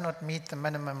it does not meet the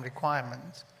minimum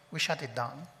requirements, we shut it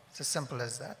down. It's as simple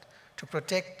as that, to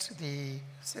protect the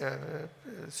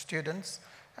students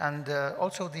and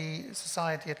also the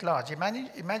society at large.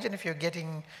 Imagine if you're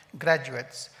getting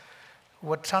graduates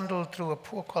who are trundled through a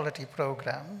poor quality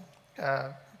program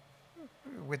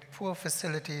with poor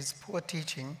facilities, poor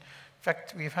teaching. In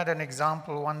fact, we've had an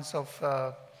example once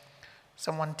of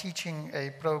someone teaching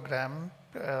a program,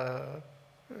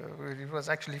 it was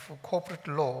actually for corporate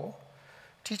law,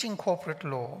 teaching corporate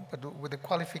law, but with a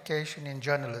qualification in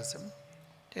journalism.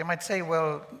 You might say,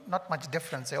 well, not much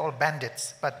difference, they're all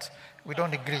bandits, but we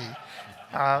don't agree.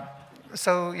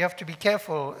 So you have to be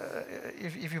careful.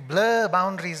 If you blur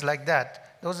boundaries like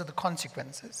that, those are the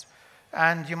consequences.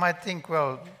 And you might think,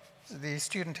 well, the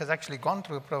student has actually gone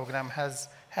through a program, has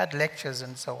had lectures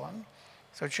and so on,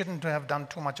 so it shouldn't have done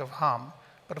too much of harm,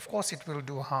 but of course it will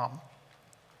do harm.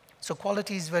 So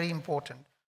quality is very important.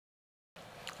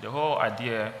 The whole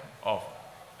idea of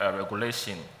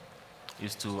regulation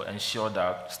is to ensure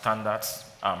that standards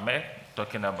are met,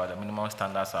 talking about the minimum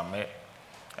standards are met,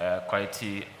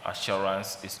 quality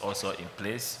assurance is also in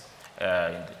place in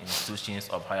the institutions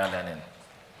of higher learning.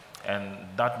 And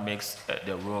that makes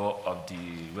the role of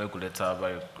the regulator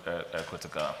very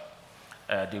critical.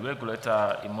 The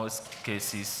regulator, in most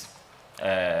cases,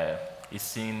 is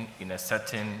seen in a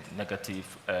certain negative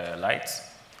light,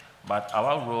 but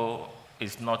our role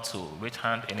is not to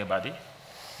withhold anybody,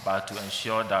 but to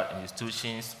ensure that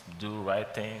institutions do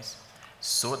right things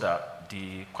so that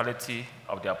the quality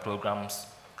of their programs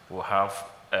will have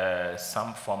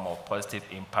some form of positive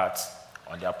impact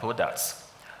on their products.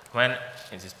 When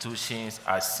institutions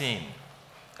are seen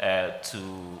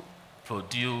to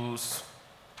produce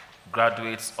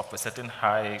graduates of a certain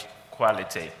high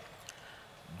quality,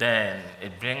 then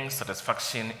it brings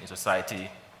satisfaction in society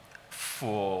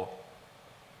for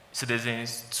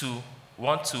citizens to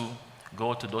want to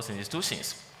go to those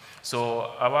institutions.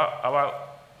 So our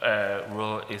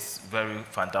role is very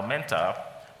fundamental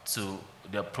to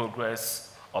the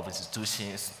progress of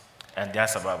institutions and their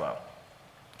survival.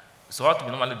 So what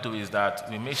we normally do is that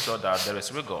we make sure that there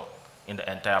is rigor in the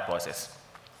entire process.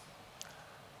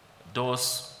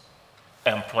 Those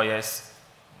employers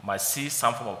must see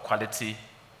some form of quality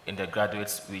in the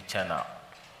graduates we churn out.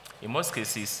 In most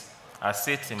cases, I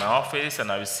sit in my office and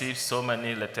I receive so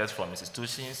many letters from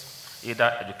institutions,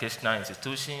 either educational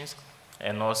institutions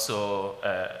and also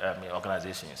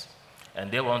organizations. And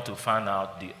they want to find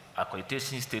out the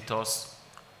accreditation status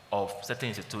of certain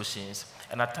institutions,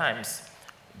 and at times,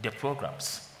 the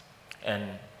programs. And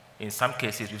in some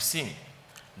cases, we've seen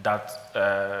that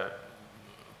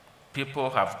people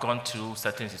have gone through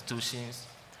certain institutions,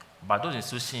 but those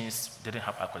institutions didn't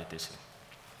have accreditation.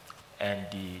 And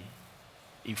the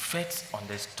effect on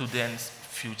the student's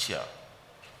future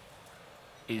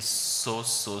is so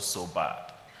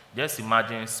bad. Just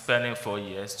imagine spending 4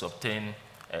 years to obtain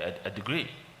a degree,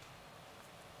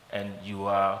 and you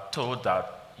are told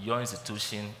that your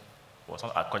institution was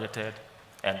not accredited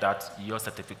and that your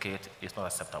certificate is not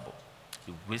acceptable.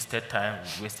 You wasted time,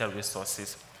 you wasted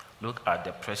resources. Look at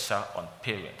the pressure on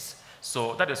parents.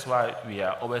 So that is why we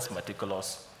are always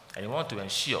meticulous, and we want to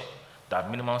ensure that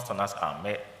minimum standards are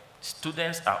met.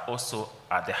 Students are also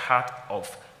at the heart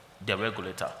of the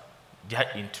regulator.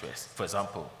 Their interest, for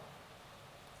example,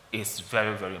 is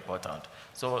very important.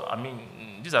 So, I mean,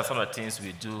 these are some of the things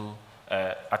we do.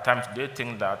 At times, they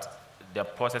think that the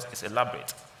process is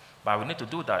elaborate, but we need to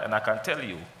do that. And I can tell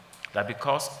you that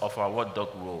because of our watchdog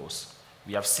roles,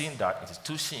 we have seen that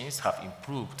institutions have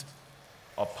improved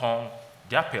upon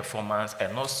their performance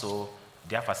and also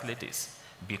their facilities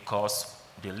because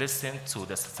they listen to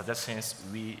the suggestions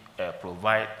we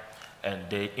provide, and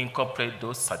they incorporate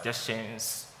those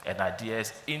suggestions and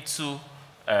ideas into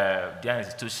their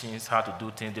institutions, how to do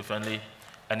things differently.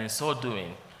 And in so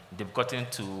doing, they've gotten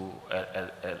to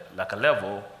like a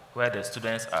level where the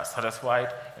students are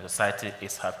satisfied and society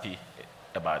is happy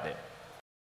about them.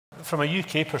 From a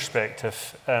UK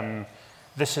perspective,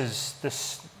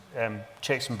 this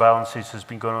checks and balances has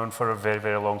been going on for a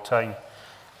very long time.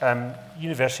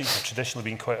 Universities have traditionally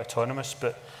been quite autonomous,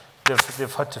 but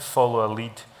they've had to follow a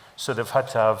lead. So they've had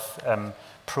to have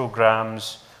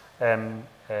programs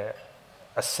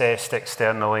assessed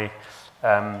externally.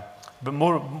 But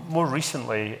more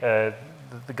recently,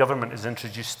 the government has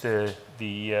introduced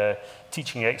the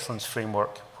Teaching Excellence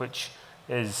Framework, which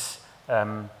is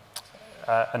an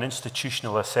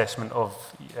institutional assessment of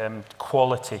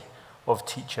quality of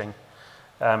teaching.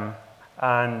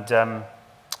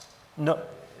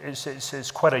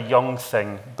 It's quite a young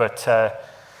thing, but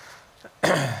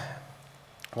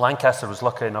Lancaster was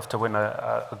lucky enough to win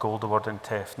a gold award in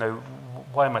TEF. Now,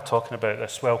 why am I talking about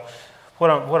this? Well,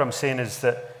 what I'm saying is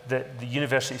that the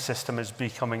university system is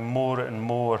becoming more and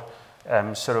more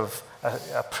sort of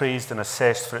appraised and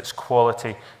assessed for its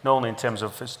quality, not only in terms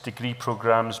of its degree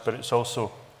programs, but it's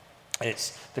also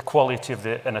the quality of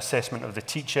an assessment of the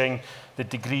teaching, the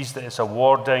degrees that it's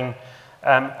awarding,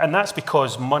 and that's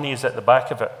because money is at the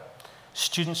back of it.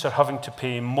 Students are having to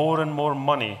pay more and more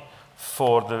money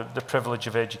for the privilege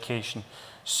of education.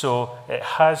 So it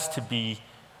has to be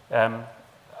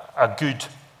a good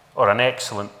or an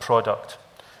excellent product.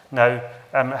 Now,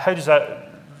 how does that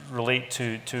relate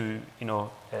to you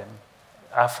know,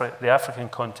 the African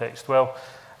context? Well,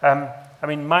 I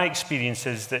mean, my experience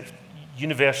is that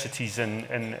universities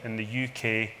in the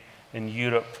UK, in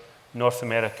Europe, North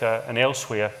America, and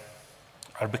elsewhere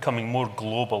are becoming more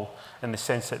global in the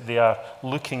sense that they are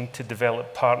looking to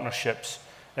develop partnerships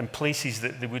in places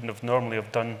that they wouldn't have normally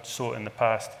have done so in the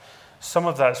past. Some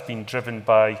of that's been driven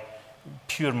by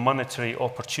pure monetary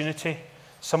opportunity.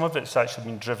 Some of it's actually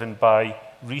been driven by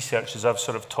research, as I've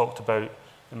sort of talked about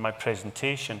in my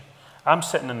presentation. I'm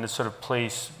sitting in the sort of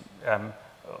place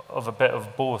of a bit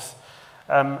of both.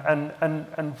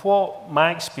 And what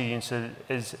my experience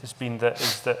has been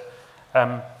is that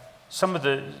some of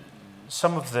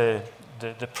the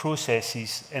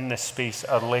processes in this space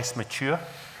are less mature,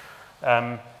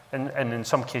 and in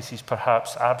some cases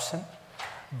perhaps absent.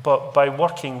 But by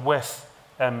working with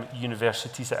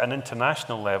universities at an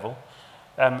international level,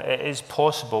 it is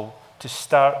possible to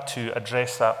start to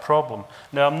address that problem.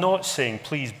 Now, I'm not saying,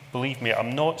 please believe me,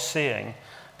 I'm not saying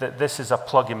that this is a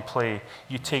plug and play.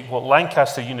 You take what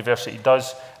Lancaster University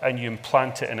does and you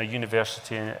implant it in a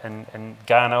university in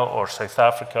Ghana or South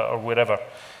Africa or wherever.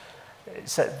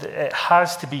 It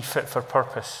has to be fit for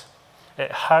purpose.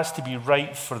 It has to be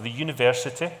right for the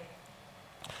university,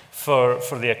 for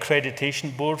the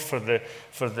accreditation board, for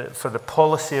the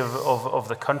policy of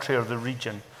the country or the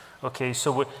region. Okay,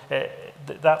 so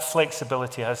that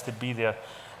flexibility has to be there.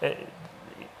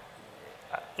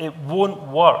 It won't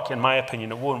work, in my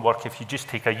opinion, it won't work if you just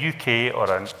take a UK or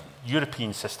a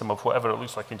European system of whatever it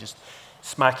looks like and just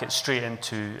smack it straight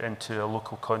into a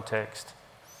local context.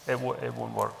 It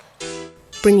won't work.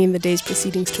 Bringing the day's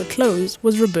proceedings to a close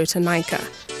was Roberta Naika,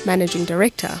 Managing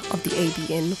Director of the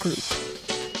ABN Group.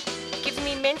 It gives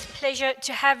me immense pleasure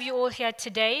to have you all here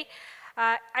today.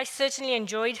 I certainly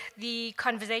enjoyed the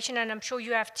conversation, and I'm sure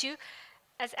you have too.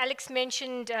 As Alex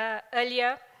mentioned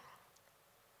earlier,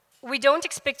 we don't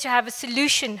expect to have a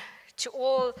solution to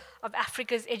all of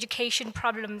Africa's education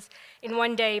problems in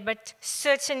one day, but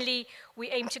certainly we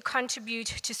aim to contribute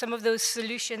to some of those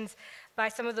solutions by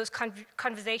some of those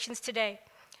conversations today.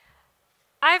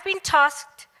 I've been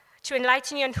tasked to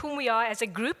enlighten you on whom we are as a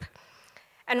group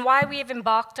and why we have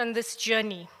embarked on this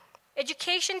journey.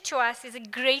 Education to us is a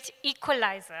great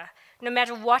equalizer, no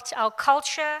matter what our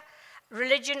culture,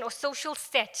 religion, or social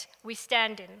set we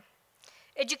stand in.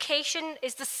 Education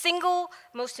is the single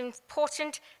most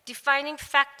important defining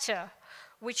factor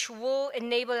which will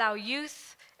enable our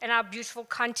youth and our beautiful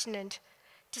continent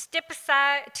to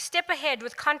step ahead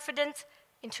with confidence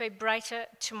into a brighter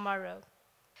tomorrow.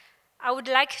 I would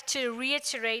like to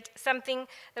reiterate something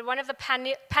that one of the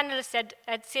panelists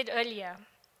had said earlier.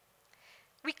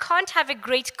 We can't have a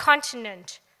great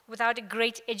continent without a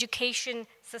great education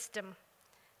system.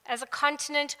 As a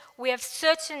continent, we have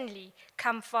certainly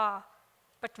come far,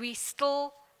 but we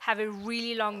still have a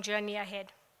really long journey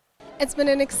ahead. It's been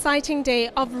an exciting day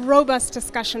of robust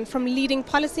discussion from leading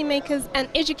policymakers and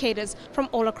educators from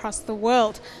all across the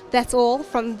world. That's all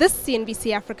from this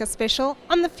CNBC Africa special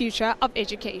on the future of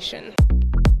education.